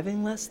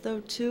driving less though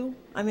too.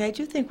 I mean, I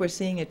do think we're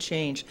seeing a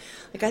change.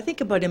 Like I think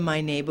about in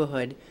my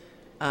neighborhood,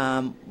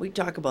 we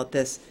talk about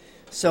this.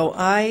 So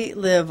I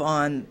live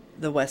on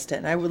the West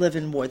End. I live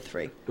in Ward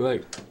 3.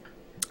 Right.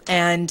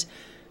 And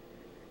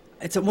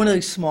it's one of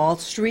these small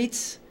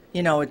streets.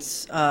 You know,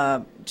 it's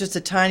just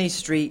a tiny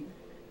street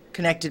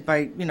connected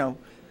by,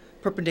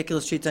 perpendicular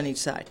streets on each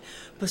side.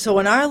 But so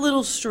in our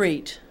little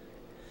street,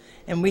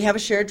 and we have a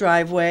shared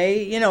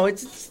driveway,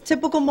 it's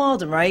typical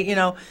Malden, right?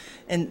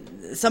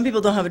 And some people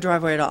don't have a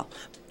driveway at all.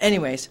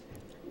 Anyways,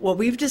 what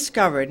we've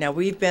discovered, now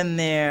we've been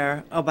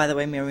there, oh, by the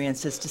way, Marianne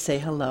says to say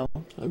hello.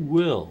 I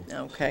will.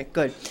 Okay,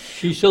 good.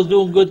 She's still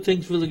doing good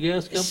things for the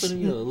gas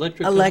company,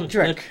 electric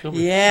Electric.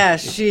 company? Yeah,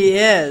 she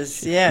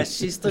is. Yeah,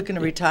 she's looking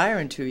to retire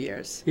in 2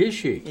 years. Is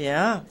she?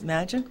 Yeah,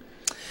 imagine.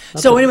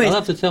 I'll So have to- anyways,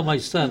 I'll have to tell my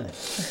son.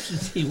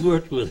 He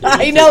worked with her.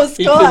 I know,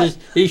 Scott.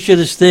 He should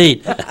have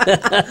stayed.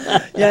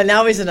 yeah,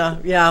 now he's in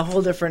a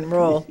whole different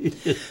role.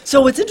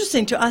 So what's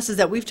interesting to us is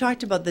that we've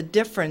talked about the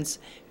difference.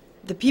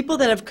 The people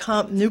that have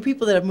come, new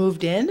people that have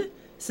moved in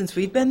since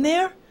we've been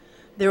there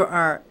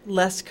are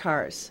less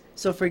cars.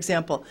 So for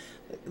example,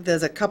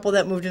 there's a couple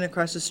that moved in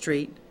across the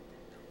street,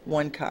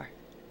 one car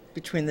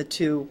between the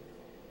two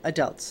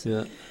adults.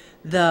 Yeah.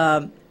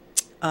 The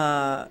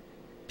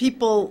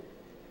people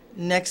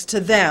next to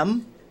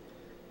them,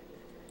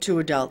 two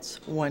adults,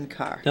 one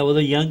car. Now, were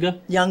they younger?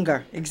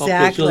 Younger,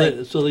 exactly.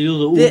 Okay, so they use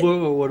the Uber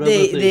or whatever.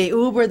 They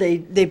Uber.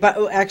 They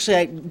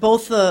actually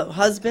both the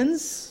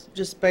husbands,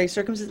 just by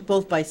circumstances,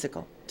 both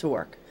bicycle to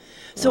work.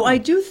 So I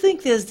do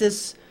think there's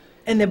this,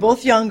 and they're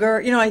both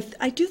younger.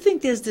 I do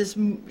think there's this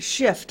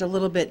shift a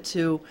little bit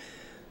to,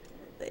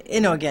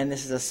 again,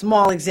 this is a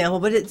small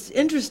example, but it's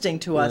interesting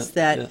to us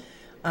that.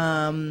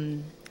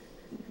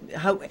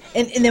 How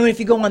and then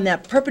if you go on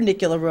that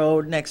perpendicular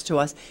road next to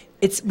us,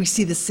 we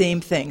see the same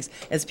things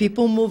as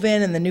people move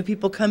in and the new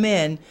people come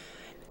in.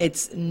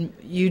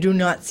 You do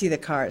not see the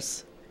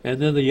cars. And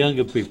then the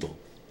younger people,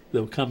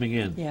 they're coming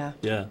in. Yeah.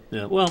 Yeah.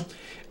 Well,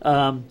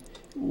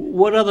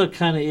 what other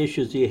kind of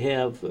issues do you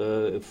have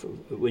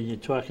when you're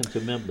talking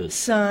to members?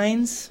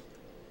 Signs.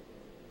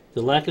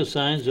 The lack of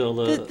signs or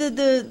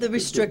The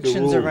restrictions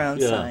rules,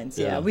 around yeah, signs.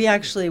 yeah.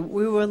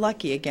 We were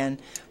lucky again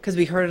because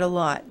we heard it a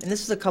lot, and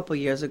this was a couple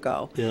years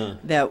ago. Yeah.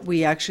 That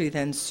we actually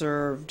then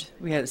served.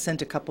 We had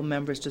sent a couple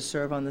members to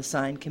serve on the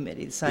sign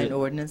committee, the sign Yeah.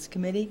 ordinance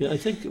committee. Yeah, I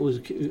think it was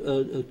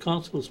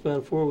Constable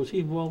Spatafora. Was he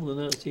involved in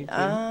that team?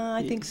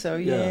 I think so.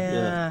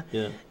 Yeah.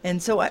 Yeah.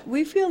 And so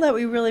we feel that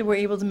we really were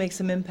able to make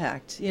some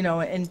impact,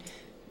 and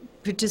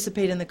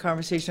participate in the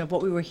conversation of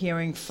what we were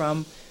hearing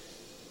from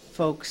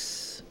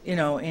folks,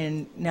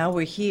 and now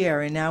we're here,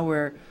 and now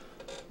we're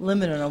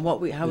limited on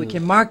how we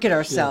can market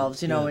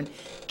ourselves, yeah. and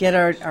get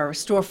our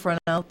storefront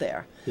out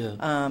there. Yeah.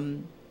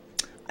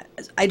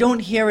 I don't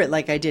hear it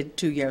like I did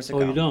 2 years ago.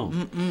 Oh, you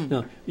don't?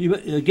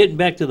 No. Getting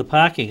back to the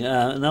parking,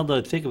 now that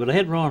I think of it, I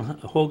had Ron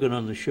Hogan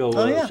on the show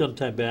Oh, yeah. some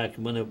time back,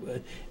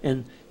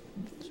 and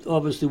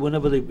obviously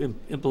whenever they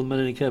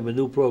implement any kind of a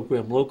new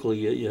program locally,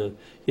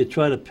 you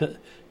try to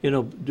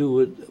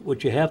do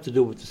what you have to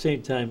do, at the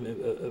same time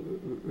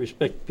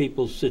respect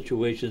people's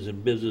situations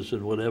in business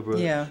and whatever.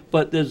 Yeah.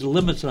 But there's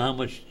limits on how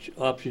much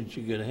options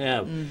you're going to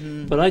have.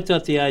 Mm-hmm. But I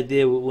thought the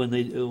idea when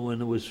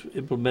it was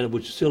implemented,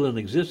 which is still in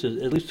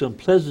existence, at least on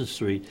Pleasant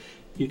Street,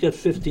 you got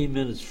 15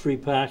 minutes free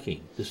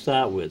parking to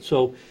start with.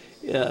 So.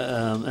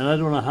 And I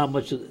don't know how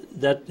much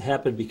that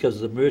happened because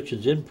of the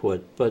merchant's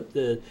input, but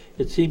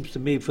it seems to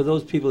me for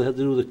those people who have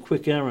to do the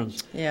quick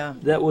errands, Yeah.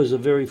 that was a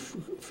very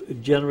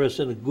generous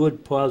and a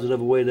good,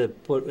 positive way to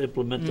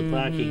implement the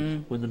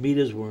parking when the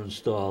meters were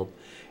installed.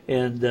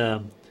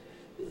 And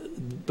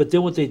but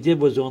then what they did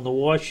was on the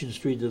Washington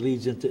Street that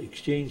leads into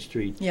Exchange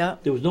Street, Yeah.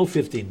 there was no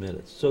 15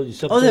 minutes. So you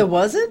Oh, there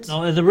wasn't?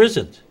 No, and there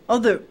isn't.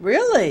 Oh,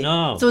 really?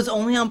 No. So it's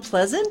only on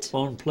Pleasant?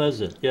 On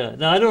Pleasant, yeah.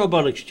 Now I don't know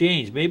about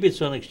Exchange. Maybe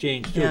it's on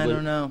Exchange too. Yeah, I but,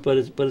 don't know. But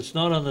it's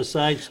not on the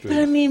side street.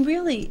 But I mean,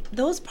 really,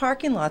 those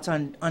parking lots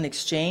on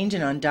Exchange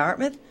and on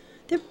Dartmouth,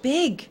 they're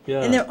big.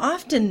 Yeah. And they're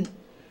often,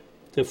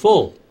 They're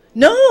full.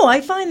 No,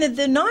 I find that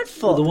they're not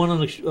full. The one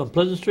on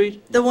Pleasant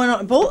Street? The one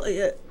on both.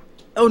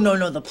 Oh no,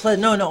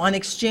 on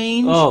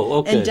Exchange. Oh,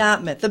 okay. And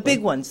Dartmouth, the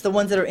big ones, the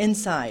ones that are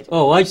inside.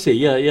 Oh, I see.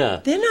 Yeah,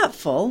 yeah. They're not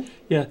full.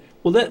 Yeah.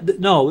 Well,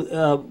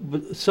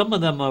 but some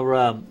of them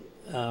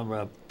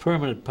are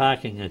permanent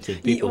parking. I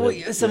think people.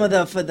 Some of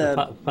the for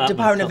the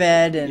Department of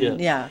Ed and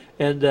yeah.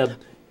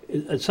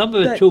 And some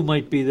of it too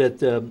might be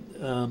that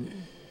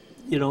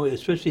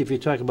especially if you're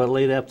talking about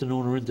late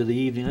afternoon or into the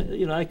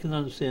evening. I can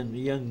understand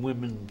young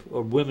women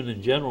or women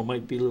in general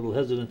might be a little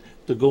hesitant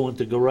to go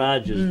into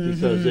garages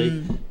because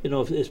they,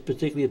 it's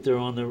particularly if they're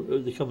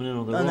they're coming in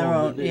on their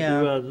own.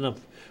 There are enough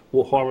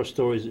horror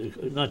stories,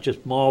 not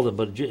just Malden,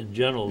 but in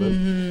general,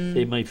 that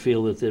they might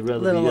feel that they'd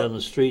rather be on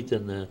the street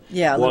than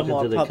walk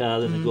into the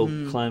car than to go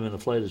climbing a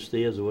flight of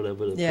stairs or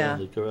whatever to find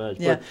the garage.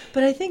 Yeah,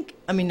 but I think,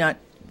 not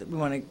that we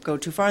want to go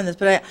too far in this,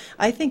 but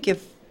I think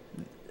if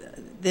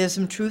there's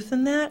some truth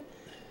in that,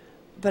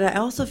 but I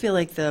also feel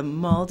like the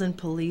Malden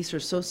police are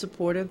so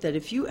supportive that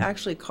if you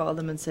actually called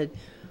them and said,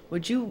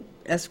 "Would you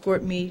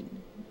escort me?"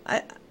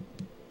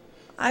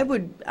 I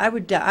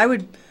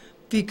would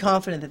be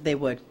confident that they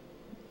would.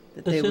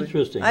 That's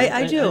interesting.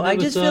 I do. I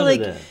just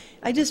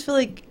feel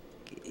like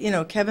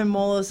Kevin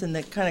Molos and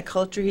the kind of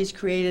culture he's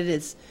created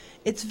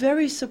it's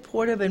very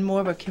supportive and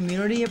more of a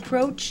community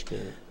approach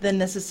than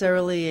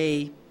necessarily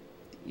a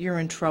you're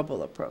in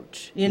trouble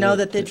approach.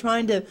 That they're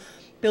trying to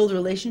build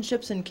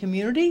relationships in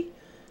community.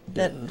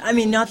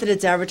 Not that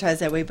it's advertised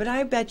that way, but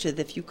I bet you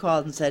that if you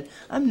called and said,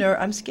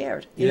 I'm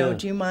scared, do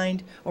you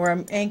mind, or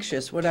I'm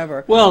anxious,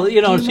 whatever. Well,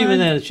 it's even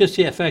that. It's just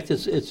the fact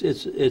it's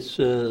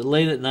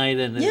late at night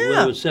and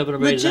whether it's 7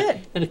 or 8 at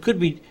night, and it could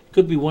be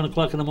 1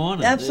 o'clock in the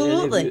morning.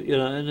 Absolutely.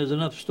 And there's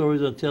enough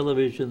stories on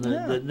television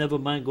that never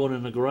mind going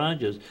in the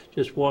garages,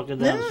 just walking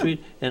down the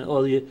street,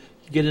 or you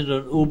get into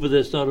an Uber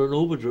that's not an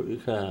Uber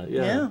car.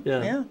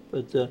 Yeah.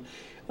 But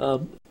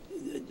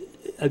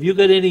have you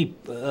got any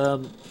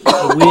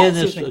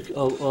awareness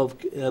of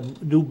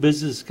new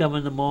business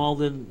coming to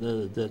Malden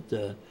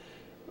that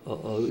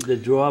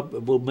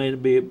will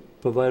maybe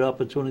provide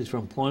opportunities for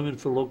employment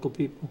for local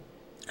people?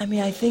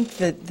 I think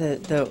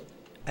that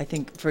I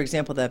think, for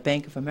example, that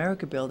Bank of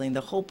America building,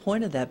 the whole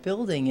point of that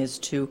building is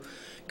to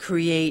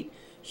create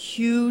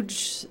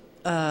huge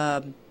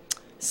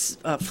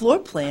floor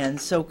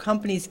plans so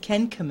companies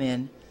can come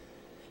in,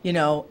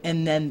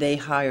 and then they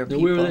hire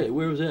people.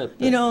 Where was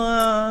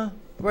that?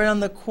 Right on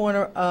the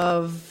corner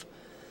of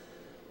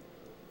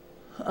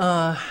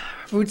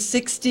Route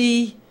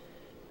 60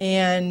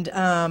 and,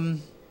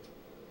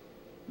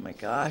 my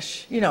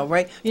gosh,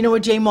 right? You know where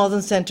J.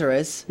 Malden Center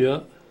is?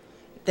 Yeah.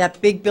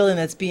 That big building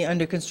that's being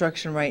under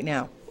construction right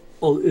now.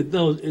 Oh,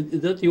 no,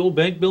 is that the old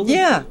bank building?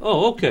 Yeah.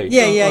 Oh, okay.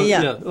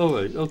 Yeah. All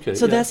right, okay.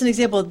 So that's an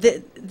example.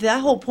 That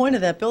whole point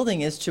of that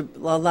building is to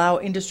allow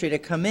industry to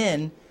come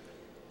in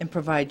and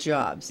provide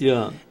jobs.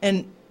 Yeah.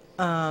 And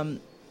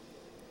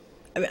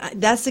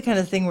that's the kind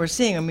of thing we're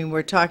seeing.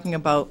 We're talking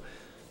about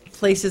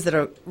places that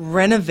are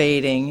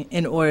renovating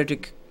in order to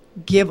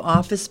give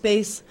office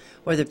space,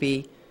 whether it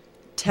be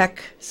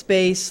tech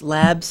space,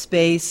 lab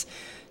space,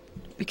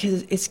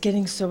 because it's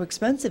getting so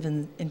expensive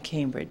in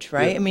Cambridge,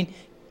 right? Yeah.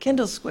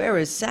 Kendall Square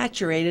is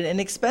saturated and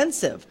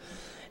expensive.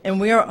 And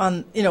we're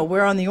on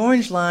the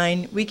Orange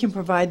Line. We can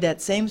provide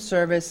that same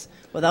service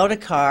without a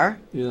car,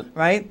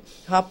 right?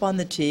 Hop on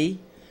the T,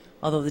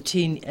 although the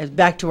T,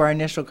 back to our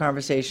initial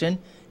conversation,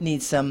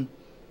 needs some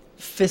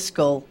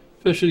fiscal.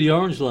 Especially the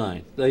Orange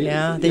Line. They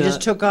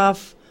just took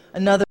off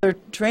another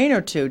train or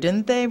two,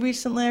 didn't they?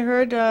 Recently, I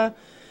heard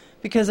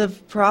because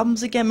of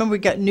problems again. Remember, we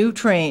got new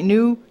train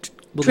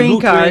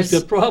cars.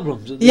 Got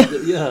problems.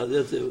 Yeah,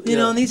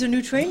 and these are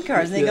new train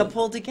cars, and they got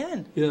pulled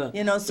again.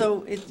 Yeah,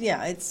 so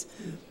it's.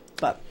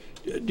 But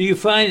do you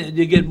find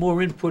you get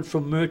more input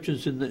from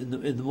merchants in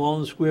the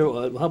Malden Square?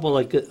 Or how about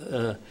like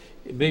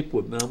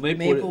Maplewood?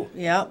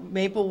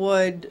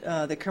 Maplewood,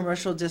 the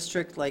commercial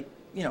district, like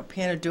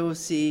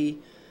Panadosi,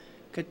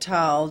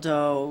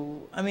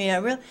 Cataldo.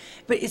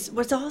 But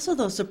what's also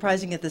though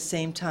surprising at the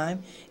same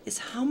time is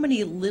how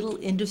many little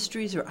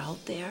industries are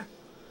out there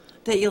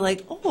that you're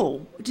like,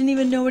 oh, didn't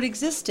even know it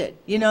existed.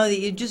 That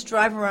you just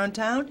drive around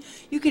town,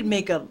 you could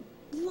make a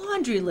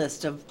laundry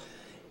list of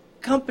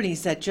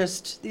companies that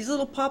just these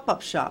little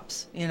pop-up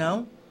shops.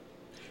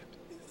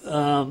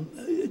 How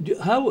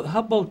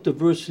about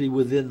diversity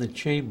within the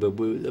chamber?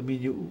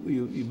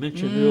 You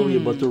mentioned earlier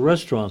about the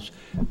restaurants.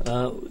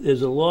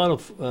 There's a lot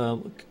of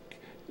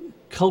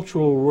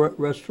cultural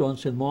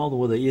restaurants in Malden,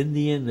 whether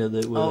Indian,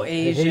 or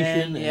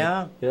Asian,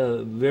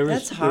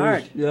 various. That's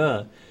hard.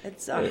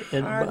 It's a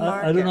hard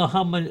market. I don't know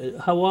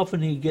how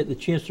often you get the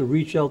chance to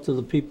reach out to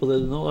the people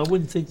that know. I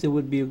wouldn't think there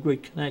would be a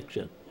great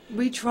connection.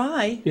 We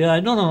try. Yeah,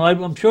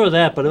 I'm sure of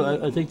that, but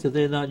I think that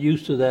they're not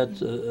used to that.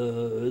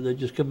 They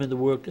just come into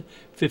work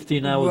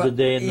 15 hours a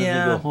day and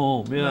then they go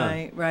home.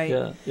 Yeah,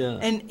 right. Yeah.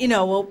 And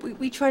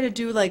we try to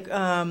do like,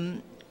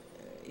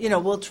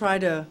 we'll try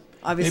to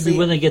obviously. Maybe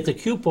when they get the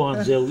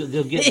coupons, they'll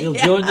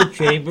join the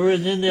chamber,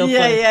 and then they'll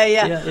yeah, find, yeah,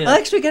 yeah, yeah. I'll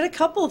actually get a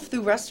couple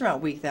through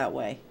Restaurant Week that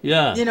way.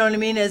 Yeah. You know what I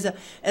mean? I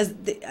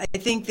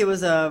think there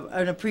was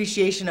an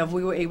appreciation of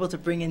we were able to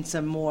bring in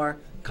some more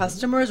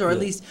customers, or at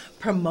Yeah. least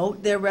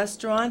promote their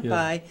restaurant Yeah.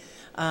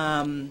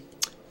 by.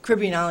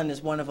 Caribbean Island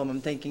is one of them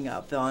I'm thinking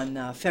of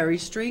on Ferry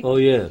Street. Oh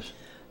yes.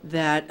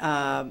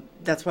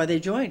 That's why they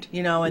joined,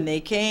 and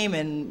they came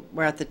and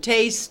were at the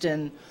taste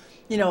and,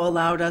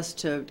 allowed us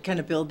to kind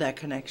of build that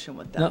connection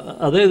with them. Now,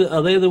 are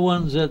they the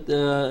ones that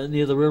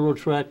near the railroad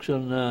tracks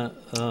on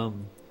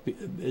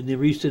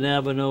near Eastern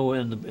Avenue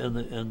and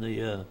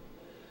the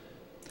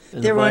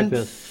They're on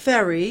bypass?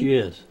 Ferry.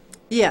 Yes.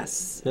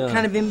 Yes, Yeah.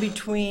 kind of in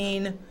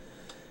between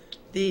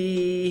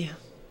the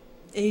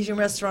Asian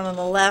restaurant on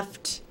the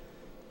left,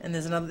 and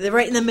there's another. They're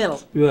right in the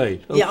middle.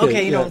 Right. Yeah,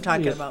 okay, you know yeah, what I'm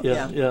talking about,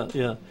 yeah.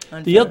 Yeah.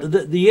 on The,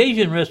 Ferry. the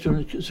Asian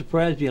restaurant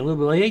surprised me a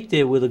little bit. I ate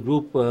there with a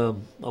group a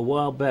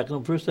while back. The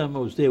first time I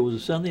was there was a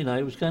Sunday night.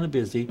 It was kind of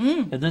busy,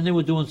 and then they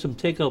were doing some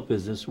takeout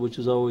business, which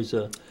is always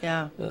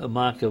Yeah. a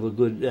mark of a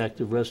good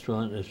active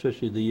restaurant,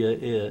 especially the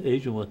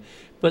Asian one.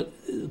 But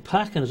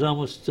parking is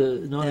almost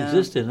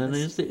non-existent, and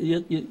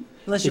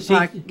Unless they you seem-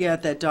 park,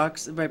 at that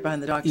docks, right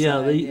behind the dock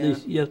Yeah,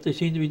 side. they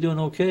seem to be doing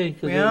okay.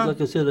 'Cause Yeah. like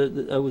I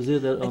said, I was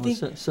there on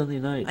think- a Sunday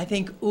night. I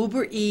think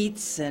Uber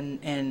Eats and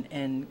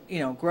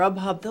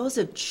Grubhub, those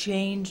have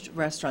changed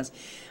restaurants.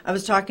 I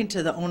was talking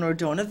to the owner of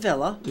Donut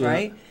Villa, Yeah.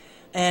 right?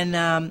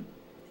 And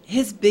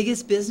his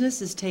biggest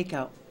business is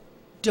takeout.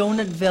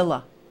 Donut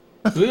Villa.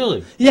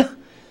 Really? Yeah.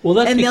 Well,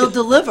 that's And they'll because,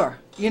 deliver,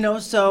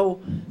 so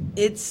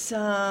it's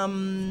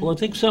well, I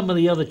think some of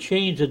the other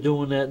chains are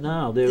doing that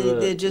now.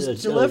 They're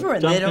just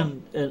delivering. They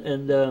Dunkin'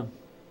 and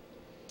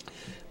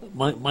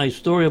my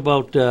story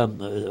about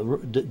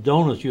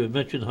donuts. You had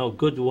mentioned how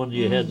good the one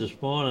you had this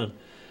morning.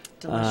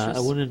 delicious. I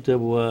went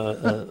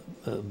into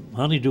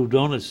Honeydew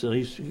Donuts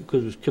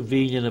because it was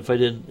convenient if I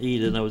didn't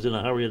eat and I was in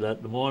a hurry that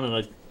in the morning.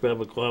 I'd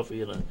grab a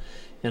coffee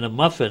and a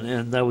muffin,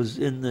 and I was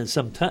in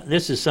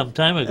this is some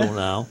time ago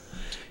now,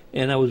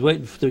 and I was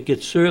waiting to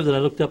get served, and I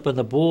looked up on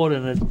the board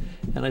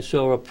and I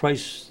saw a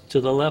price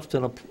to the left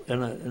and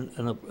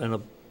a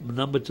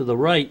number to the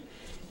right,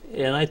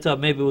 and I thought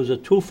maybe it was a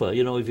twofer.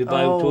 If you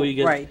buy two, you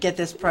get right. Get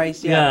this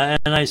price. yeah.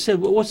 And I said,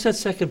 well, what's that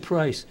second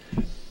price?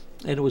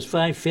 And it was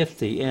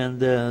 $5.50, and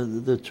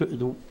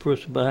the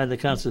person behind the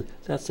counter said,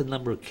 that's the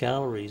number of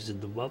calories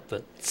in the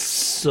muffin.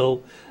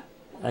 So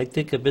I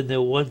think I've been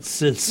there once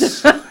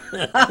since.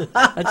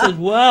 I said,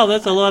 wow,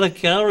 that's a lot of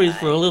calories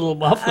for a little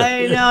muffin.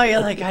 I know. You're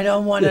like, I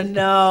don't want to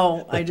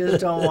know. I just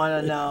don't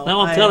want to know.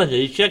 Now I'm telling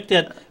you check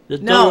the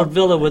No. Donut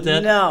Villa with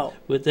that No.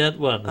 with that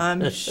one.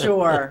 I'm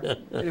sure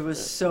it was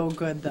so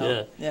good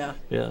though. Yeah.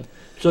 Yeah. Yeah.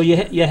 So you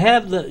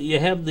have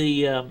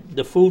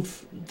the food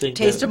thing.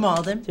 Taste of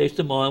Malden. Taste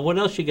of Malden. What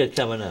else you got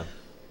coming up?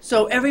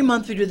 So every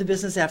month we do the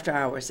business after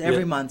hours,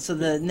 every month. So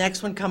the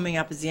next one coming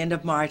up is the end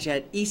of March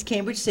at East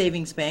Cambridge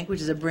Savings Bank,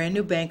 which is a brand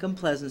new bank on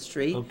Pleasant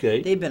Street. Okay.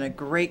 They've been a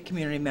great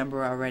community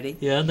member already.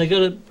 Yeah, and they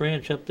got a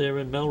branch up there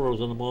in Melrose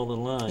on the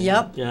Malden line.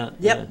 Yep. Yeah.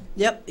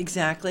 Yep,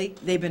 exactly.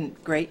 They've been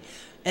great.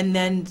 And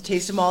then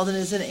Taste of Malden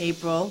is in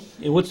April,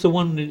 Yeah. And what's the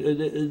one?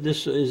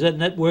 This is that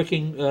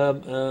networking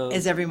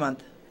is every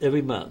month.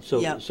 every month.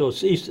 So Yep. so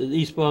it's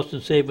East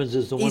Boston Savings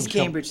is the one. East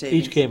Cambridge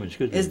Savings. East Cambridge,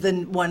 excuse me. Is the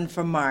one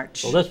from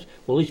March.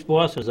 Well, East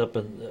Boston's up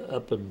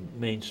in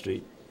Main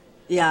Street.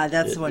 Yeah,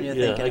 that's the one you're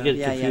Yeah, thinking I of. get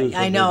Yeah, confused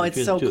I on know, the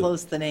it's so two.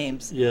 close, the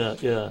names. Yeah.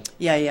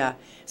 Yeah.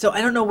 So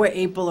I don't know where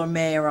April or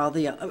May or all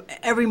the,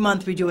 every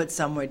month we do it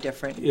somewhere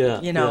different.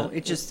 Yeah, yeah.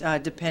 It just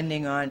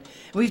depending on,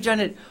 we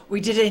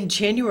did it in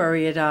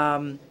January at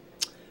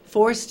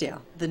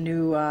Forestdale, the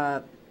new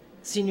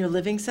senior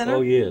living center.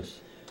 Oh yes.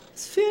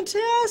 It's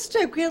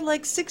fantastic. We had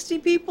like 60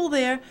 people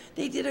there.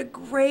 They did a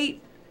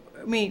great,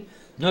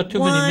 Not too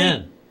Wine. many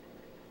men.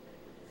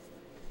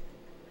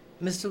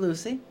 Mr.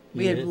 Lucy,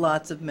 we Yeah. had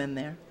lots of men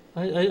there.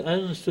 I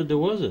understood there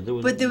wasn't.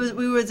 But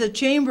we was a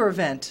chamber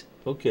event.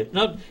 Okay.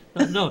 No.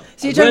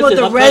 So you're talking about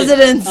the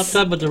residents. I'm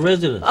talking about the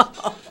residents.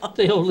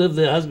 They all live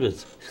their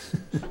husbands.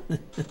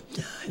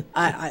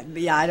 I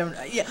don't,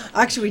 yeah.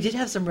 Actually, we did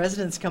have some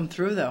residents come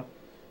through though.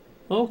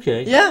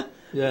 Okay. Yeah.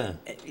 Yeah.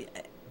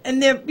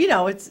 And they're,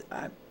 it's,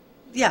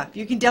 yeah,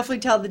 you can definitely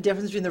tell the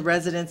difference between the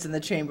residents and the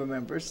chamber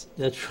members.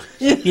 That's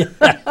right.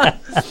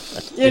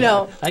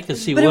 I can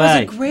see But why.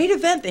 it was a great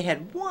event. They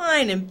had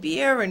wine and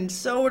beer and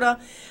soda.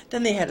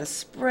 Then they had a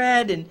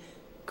spread and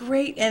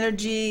great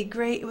energy.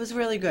 Great. It was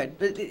really good.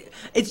 But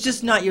it's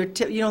just not you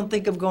don't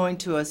think of going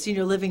to a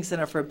senior living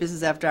center for a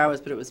business after hours,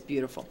 but it was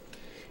beautiful.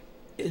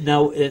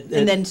 Now,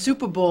 And then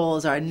Super Bowl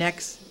is our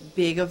next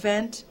big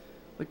event,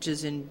 which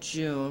is in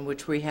June,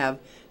 which we have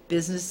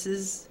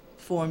businesses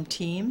form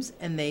teams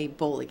and they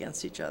bowl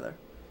against each other.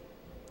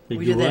 Did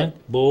We you do that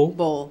what? Bowl?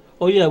 bowl.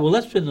 Oh, yeah, well,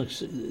 that's been,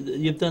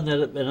 you've done that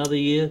another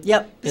year?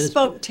 Yep, this And is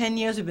about 10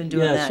 years we've been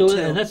doing Yeah, that so, too.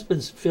 and that's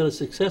been fairly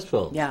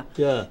successful. Yeah.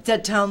 Yeah, It's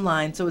at Town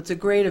Line, so it's a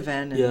great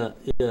event. And yeah,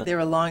 yeah. they're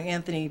along,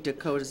 Anthony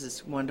Dakota's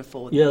is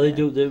wonderful. with Yeah, they that.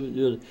 do, they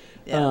do.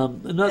 Yeah.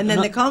 Not- And then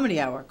not- the comedy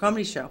hour,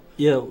 comedy show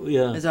Yeah,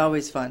 yeah. is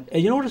always fun.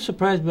 And you know what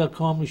surprised me about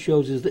comedy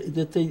shows is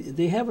that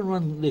they haven't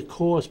run their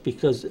course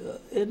because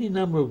any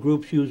number of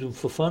groups use them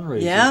for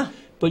fundraising. Yeah.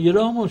 But you'd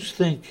almost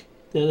think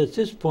that at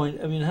this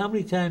point, I mean, how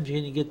many times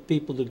can you get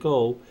people to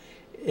go?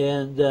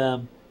 And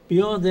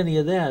beyond any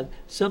of that,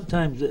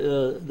 sometimes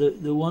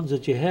the ones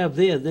that you have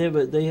there,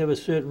 they have a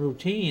certain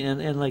routine,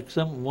 and like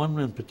one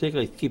in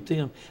particular, I keep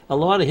thinking, a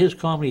lot of his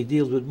comedy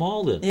deals with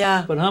Malden.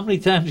 Yeah. But how many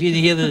times can you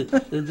hear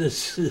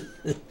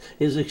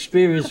his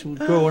experience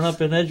growing up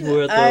in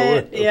Edgeworth?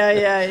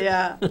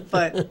 Yeah.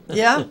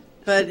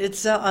 But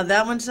it's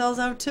that one sells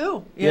out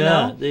too. You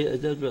know.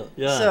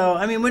 Yeah. So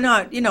I mean, we're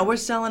not. We're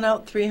selling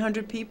out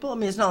 300 people. I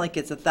mean, it's not like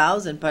it's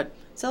 1,000, but it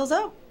sells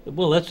out.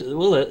 Well,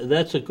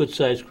 that's a good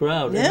sized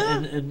crowd. Yeah.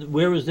 And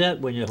where is that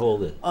when you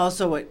hold it?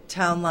 Also at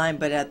Town Line,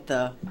 but at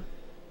the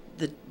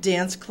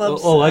dance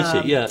clubs. Oh,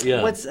 I see.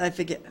 Yeah. I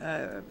forget.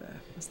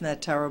 Isn't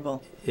that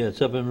terrible? Yeah,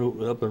 it's up in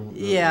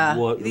Yeah,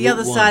 Route the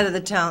other 1. side of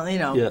the town.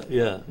 Yeah.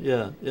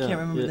 Can't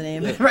remember the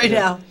name yeah, of it right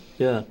now.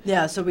 Yeah.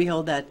 Yeah, so we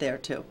hold that there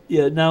too.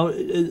 Yeah. Now,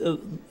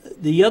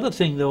 the other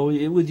thing though,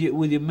 with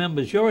your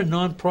members, you're a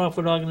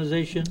non-profit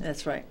organization.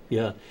 That's right.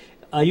 Yeah.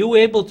 Are you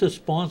able to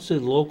sponsor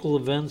local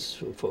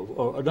events,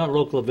 or not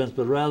local events,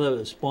 but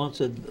rather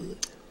sponsored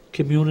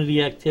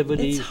community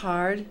activities? It's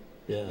hard.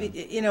 Yeah.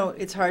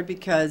 It's hard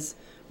because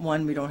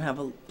one, we don't have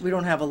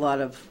a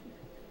lot of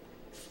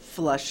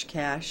flush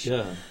cash.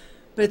 Yeah.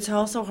 But it's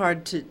also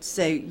hard to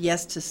say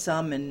yes to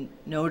some and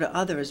no to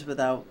others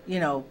without,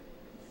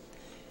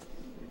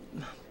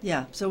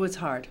 Yeah, so it's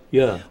hard.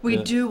 Yeah.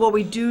 What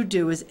we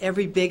do is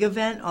every big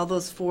event, all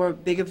those 4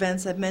 big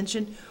events I've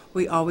mentioned,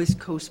 we always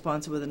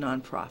co-sponsor with a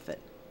nonprofit.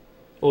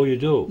 Oh, you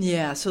do?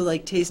 Yeah, so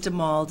like Taste of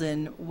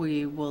Malden,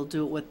 we will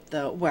do it with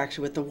the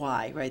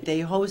Y, right?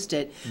 They host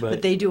it, Right.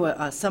 but they do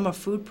a summer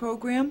food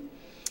program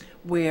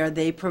where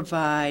they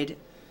provide,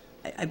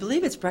 I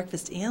believe it's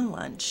breakfast and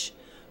lunch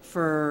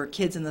for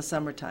kids in the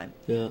summertime.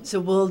 Yeah. So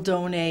we'll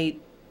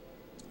donate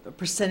a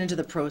percentage of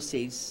the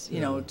proceeds,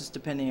 just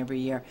depending every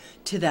year,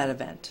 to that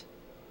event.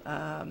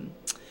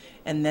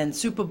 And then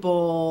Super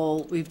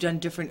Bowl, we've done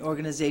different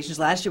organizations.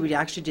 Last year we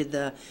actually did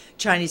the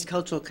Chinese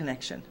Cultural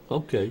Connection,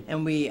 Okay.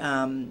 and we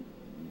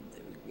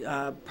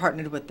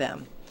partnered with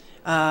them.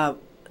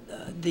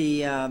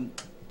 The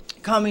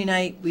Comedy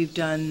Night, we've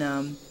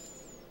done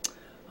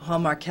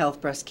Hallmark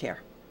Health Breast Care.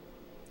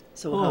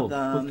 So we'll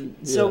have, okay.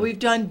 so Yeah. we've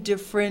done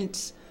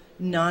different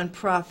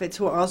nonprofits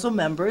who are also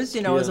members,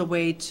 as Yeah. a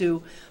way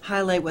to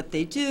highlight what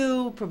they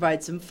do,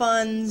 provide some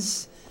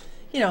funds,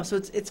 so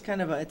it's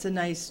kind of it's a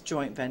nice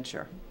joint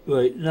venture.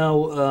 Right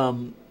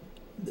now,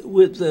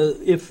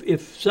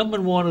 if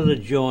someone wanted to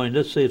join,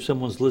 let's say if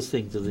someone's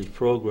listening to this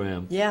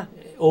program, Yeah.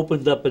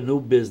 opened up a new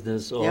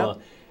business or Yep.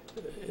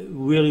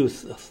 really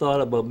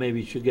thought about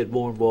maybe should get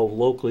more involved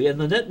locally, and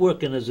the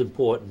networking is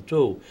important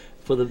too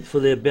for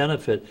their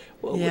benefit.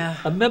 Well, Yeah.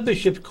 A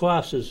membership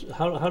cost is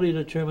how do you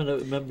determine a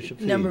membership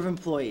fee? Number of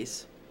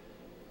employees.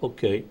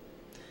 Okay,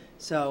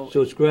 So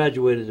so it's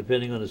graduated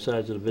depending on the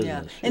size of the yeah,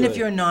 business. and if Right.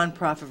 you're a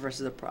nonprofit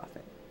versus a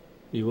profit.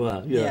 You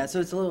are, Yeah. yeah. So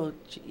it's a little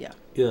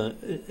Yeah,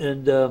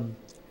 and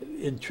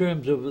in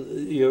terms of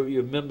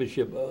your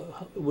membership,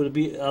 would it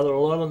be, are there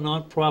a lot of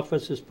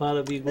nonprofits as part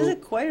of your There's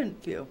group? quite a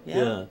few.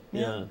 Yeah.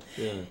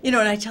 And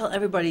I tell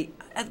everybody,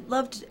 I'd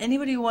love to,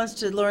 anybody who wants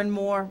to learn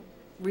more,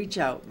 reach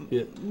out.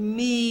 Yeah.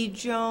 Me,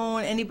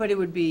 Joan, anybody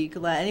would be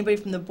glad. Anybody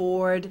from the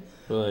board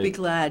would be Right.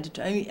 glad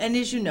to. I mean, and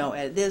as you know,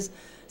 Ed, there's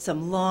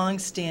some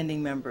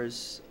long-standing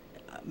members.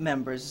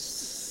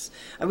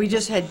 We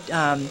just had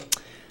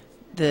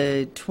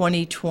the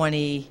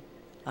 2020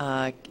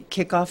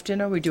 kickoff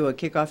dinner. We do a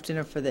kickoff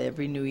dinner for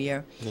every new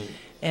year, Mm.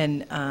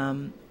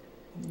 and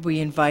we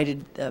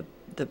invited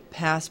the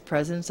past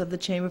presidents of the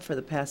chamber for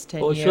the past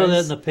 10 Oh, I years. saw that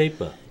in the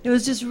paper. It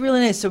was just really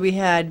nice. So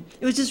it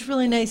was just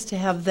really nice to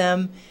have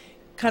them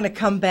kind of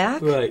come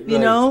back. Right, You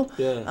right, know,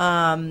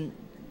 yeah.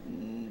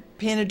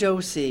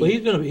 Panadosi.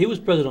 Well, he was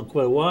president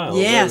quite a while,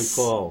 Yes, as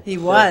I recall. he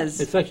was.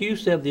 In fact, he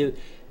used to have to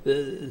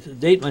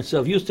date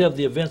myself, he used to have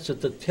the events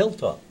at the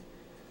Hilltop.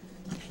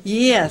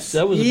 Yes,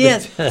 That was a big-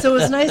 yes. So it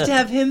was nice to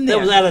have him there.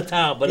 That was out of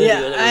town, but yeah,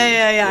 anyway.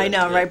 that was- I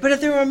know, yeah. right? But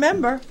if they were a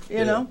member,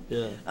 you know,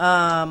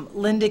 Yeah.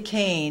 Linda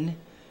Kane,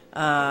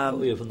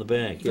 Oh, yeah, from the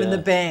bank. from the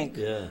bank,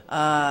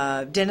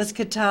 Yeah. Dennis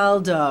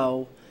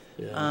Cataldo.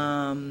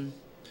 Yeah.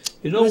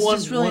 It was one,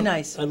 just really one-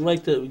 nice. I'd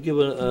like to give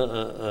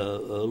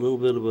a little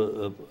bit of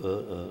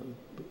a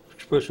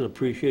expression of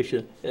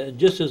appreciation,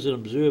 just as an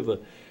observer.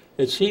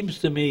 It seems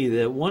to me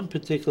that one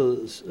particular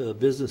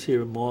business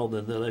here in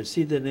Malden that I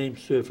see their name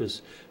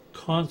surface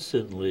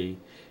constantly,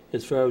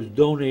 as far as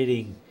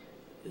donating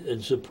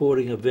and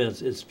supporting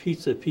events, it's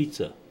Pizza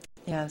Pizza.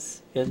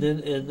 Yes. And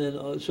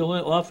then so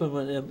often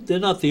when they're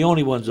not the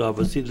only ones,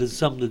 obviously. There's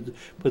some that,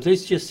 but they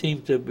just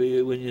seem to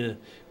be when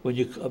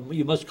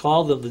you must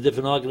call them the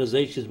different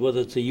organizations,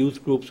 whether it's the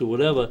youth groups or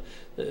whatever.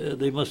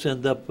 They must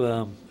end up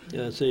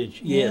saying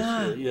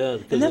yes, yeah.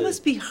 And that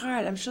must be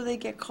hard. I'm sure they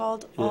get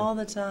called all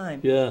the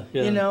time. Yeah,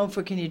 yeah. You know,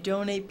 for can you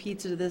donate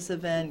pizza to this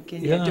event?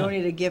 Can you Yeah.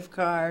 donate a gift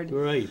card?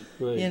 Right,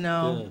 right. You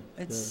know,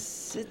 yeah,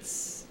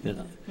 it's yeah.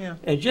 yeah.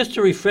 And just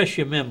to refresh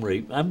your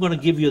memory, I'm going to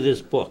give you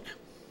this book.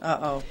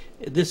 Uh-oh.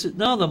 This is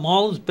the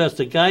Marlin's Best,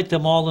 a guide to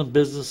Marlin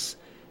business,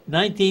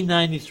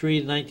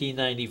 1993 to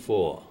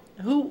 1994.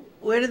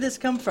 Where did this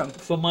come from?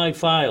 From my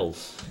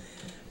files.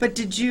 But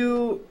did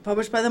you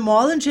publish by the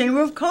Malden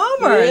Chamber of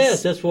Commerce?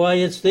 Yes, that's why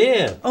it's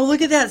there. Oh,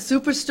 look at that.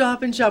 Super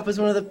Stop and Shop was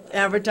one of the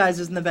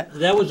advertisers in the back.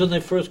 That was when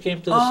they first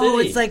came to the Oh,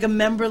 city. it's like a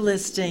member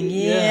listing.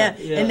 Yeah, Yeah.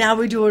 yeah. And now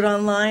we do it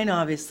online,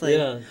 obviously.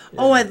 Yeah,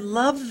 Oh, yeah. I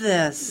love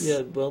this.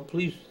 Yeah, well,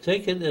 please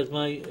take it as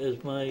my.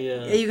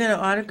 Are you going to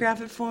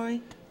autograph it for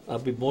me? I'll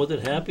be more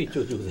than happy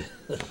to do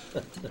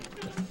that.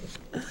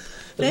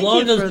 Thank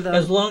you for the-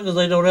 As long as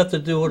I don't have to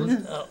do it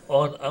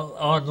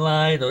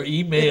online or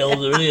emails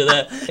or any of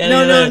that.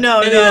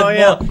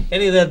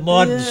 Any of that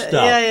modern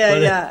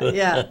stuff.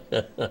 Yeah.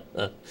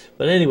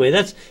 But anyway,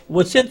 that's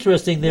what's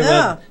interesting.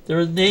 Yeah. There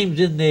are names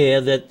in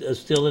there that are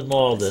still in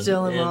Malden.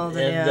 Still in Malden,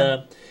 and,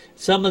 yeah.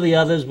 Some of the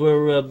others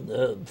were,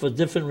 for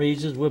different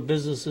reasons, were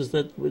businesses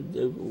that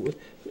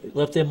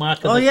left their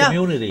mark on the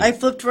community. I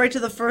flipped right to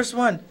the first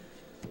one.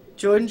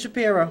 Jordan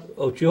Shapiro.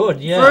 Oh,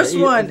 Jordan, yeah. First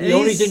one. The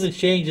only thing that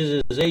changes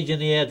is his age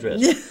and the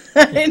address.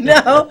 I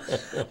know.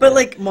 But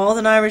like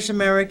Malden Irish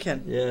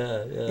American.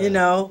 Yeah, yeah. You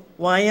know,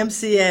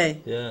 YMCA.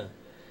 Yeah.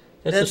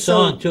 That's a That's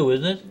song, so- too,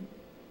 isn't it?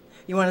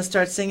 You want to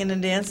start singing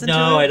and dancing to it?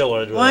 No, I don't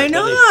want to do Why that.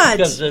 not?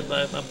 Because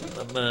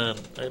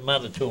I'm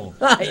out of tune.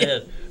 Right. Yeah.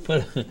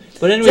 But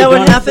anyway, Is that what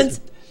Donna, happens?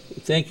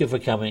 Thank you for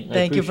coming. I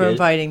Thank you for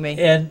appreciate it. inviting me.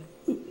 And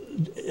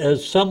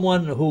as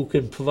someone who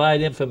can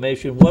provide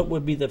information, what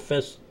would be the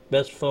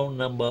best phone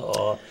number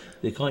or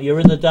you're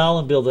in the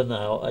Darlin building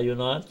now, are you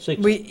not?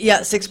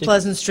 6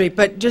 Pleasant Street,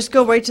 but just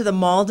go right to the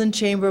Malden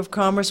Chamber of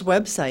Commerce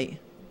website.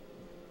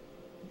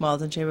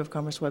 Malden Chamber of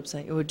Commerce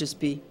website. It would just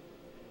be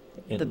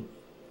the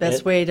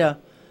best way to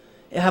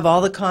have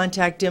all the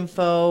contact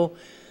info,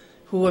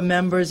 who our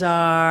members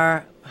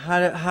are,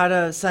 how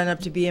to sign up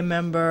to be a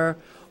member,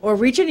 or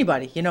reach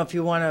anybody. You know, if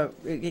you want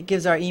to, it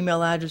gives our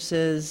email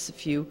addresses.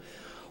 If you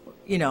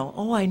know,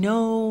 I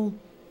know,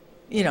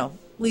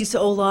 Lisa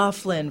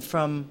O'Laughlin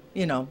from,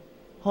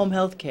 Home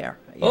Health Care.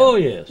 Oh,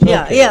 yes.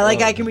 Yeah, Okay. yeah, like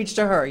All I right. can reach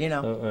to her,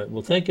 All right.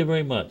 Well, thank you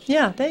very much.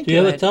 Yeah, thank Do you.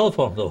 you have a Ed.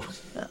 telephone, though?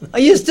 Oh,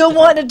 you still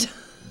want to?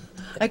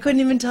 I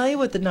couldn't even tell you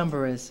what the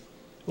number is.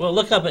 Well,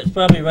 look up. It's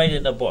probably right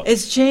in the book.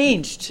 It's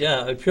changed.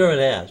 Yeah, I'm sure it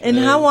has. And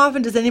but how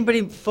often does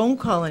anybody phone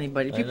call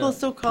anybody? I People know.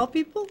 still call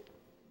people?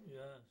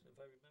 Yeah, if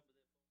I remember.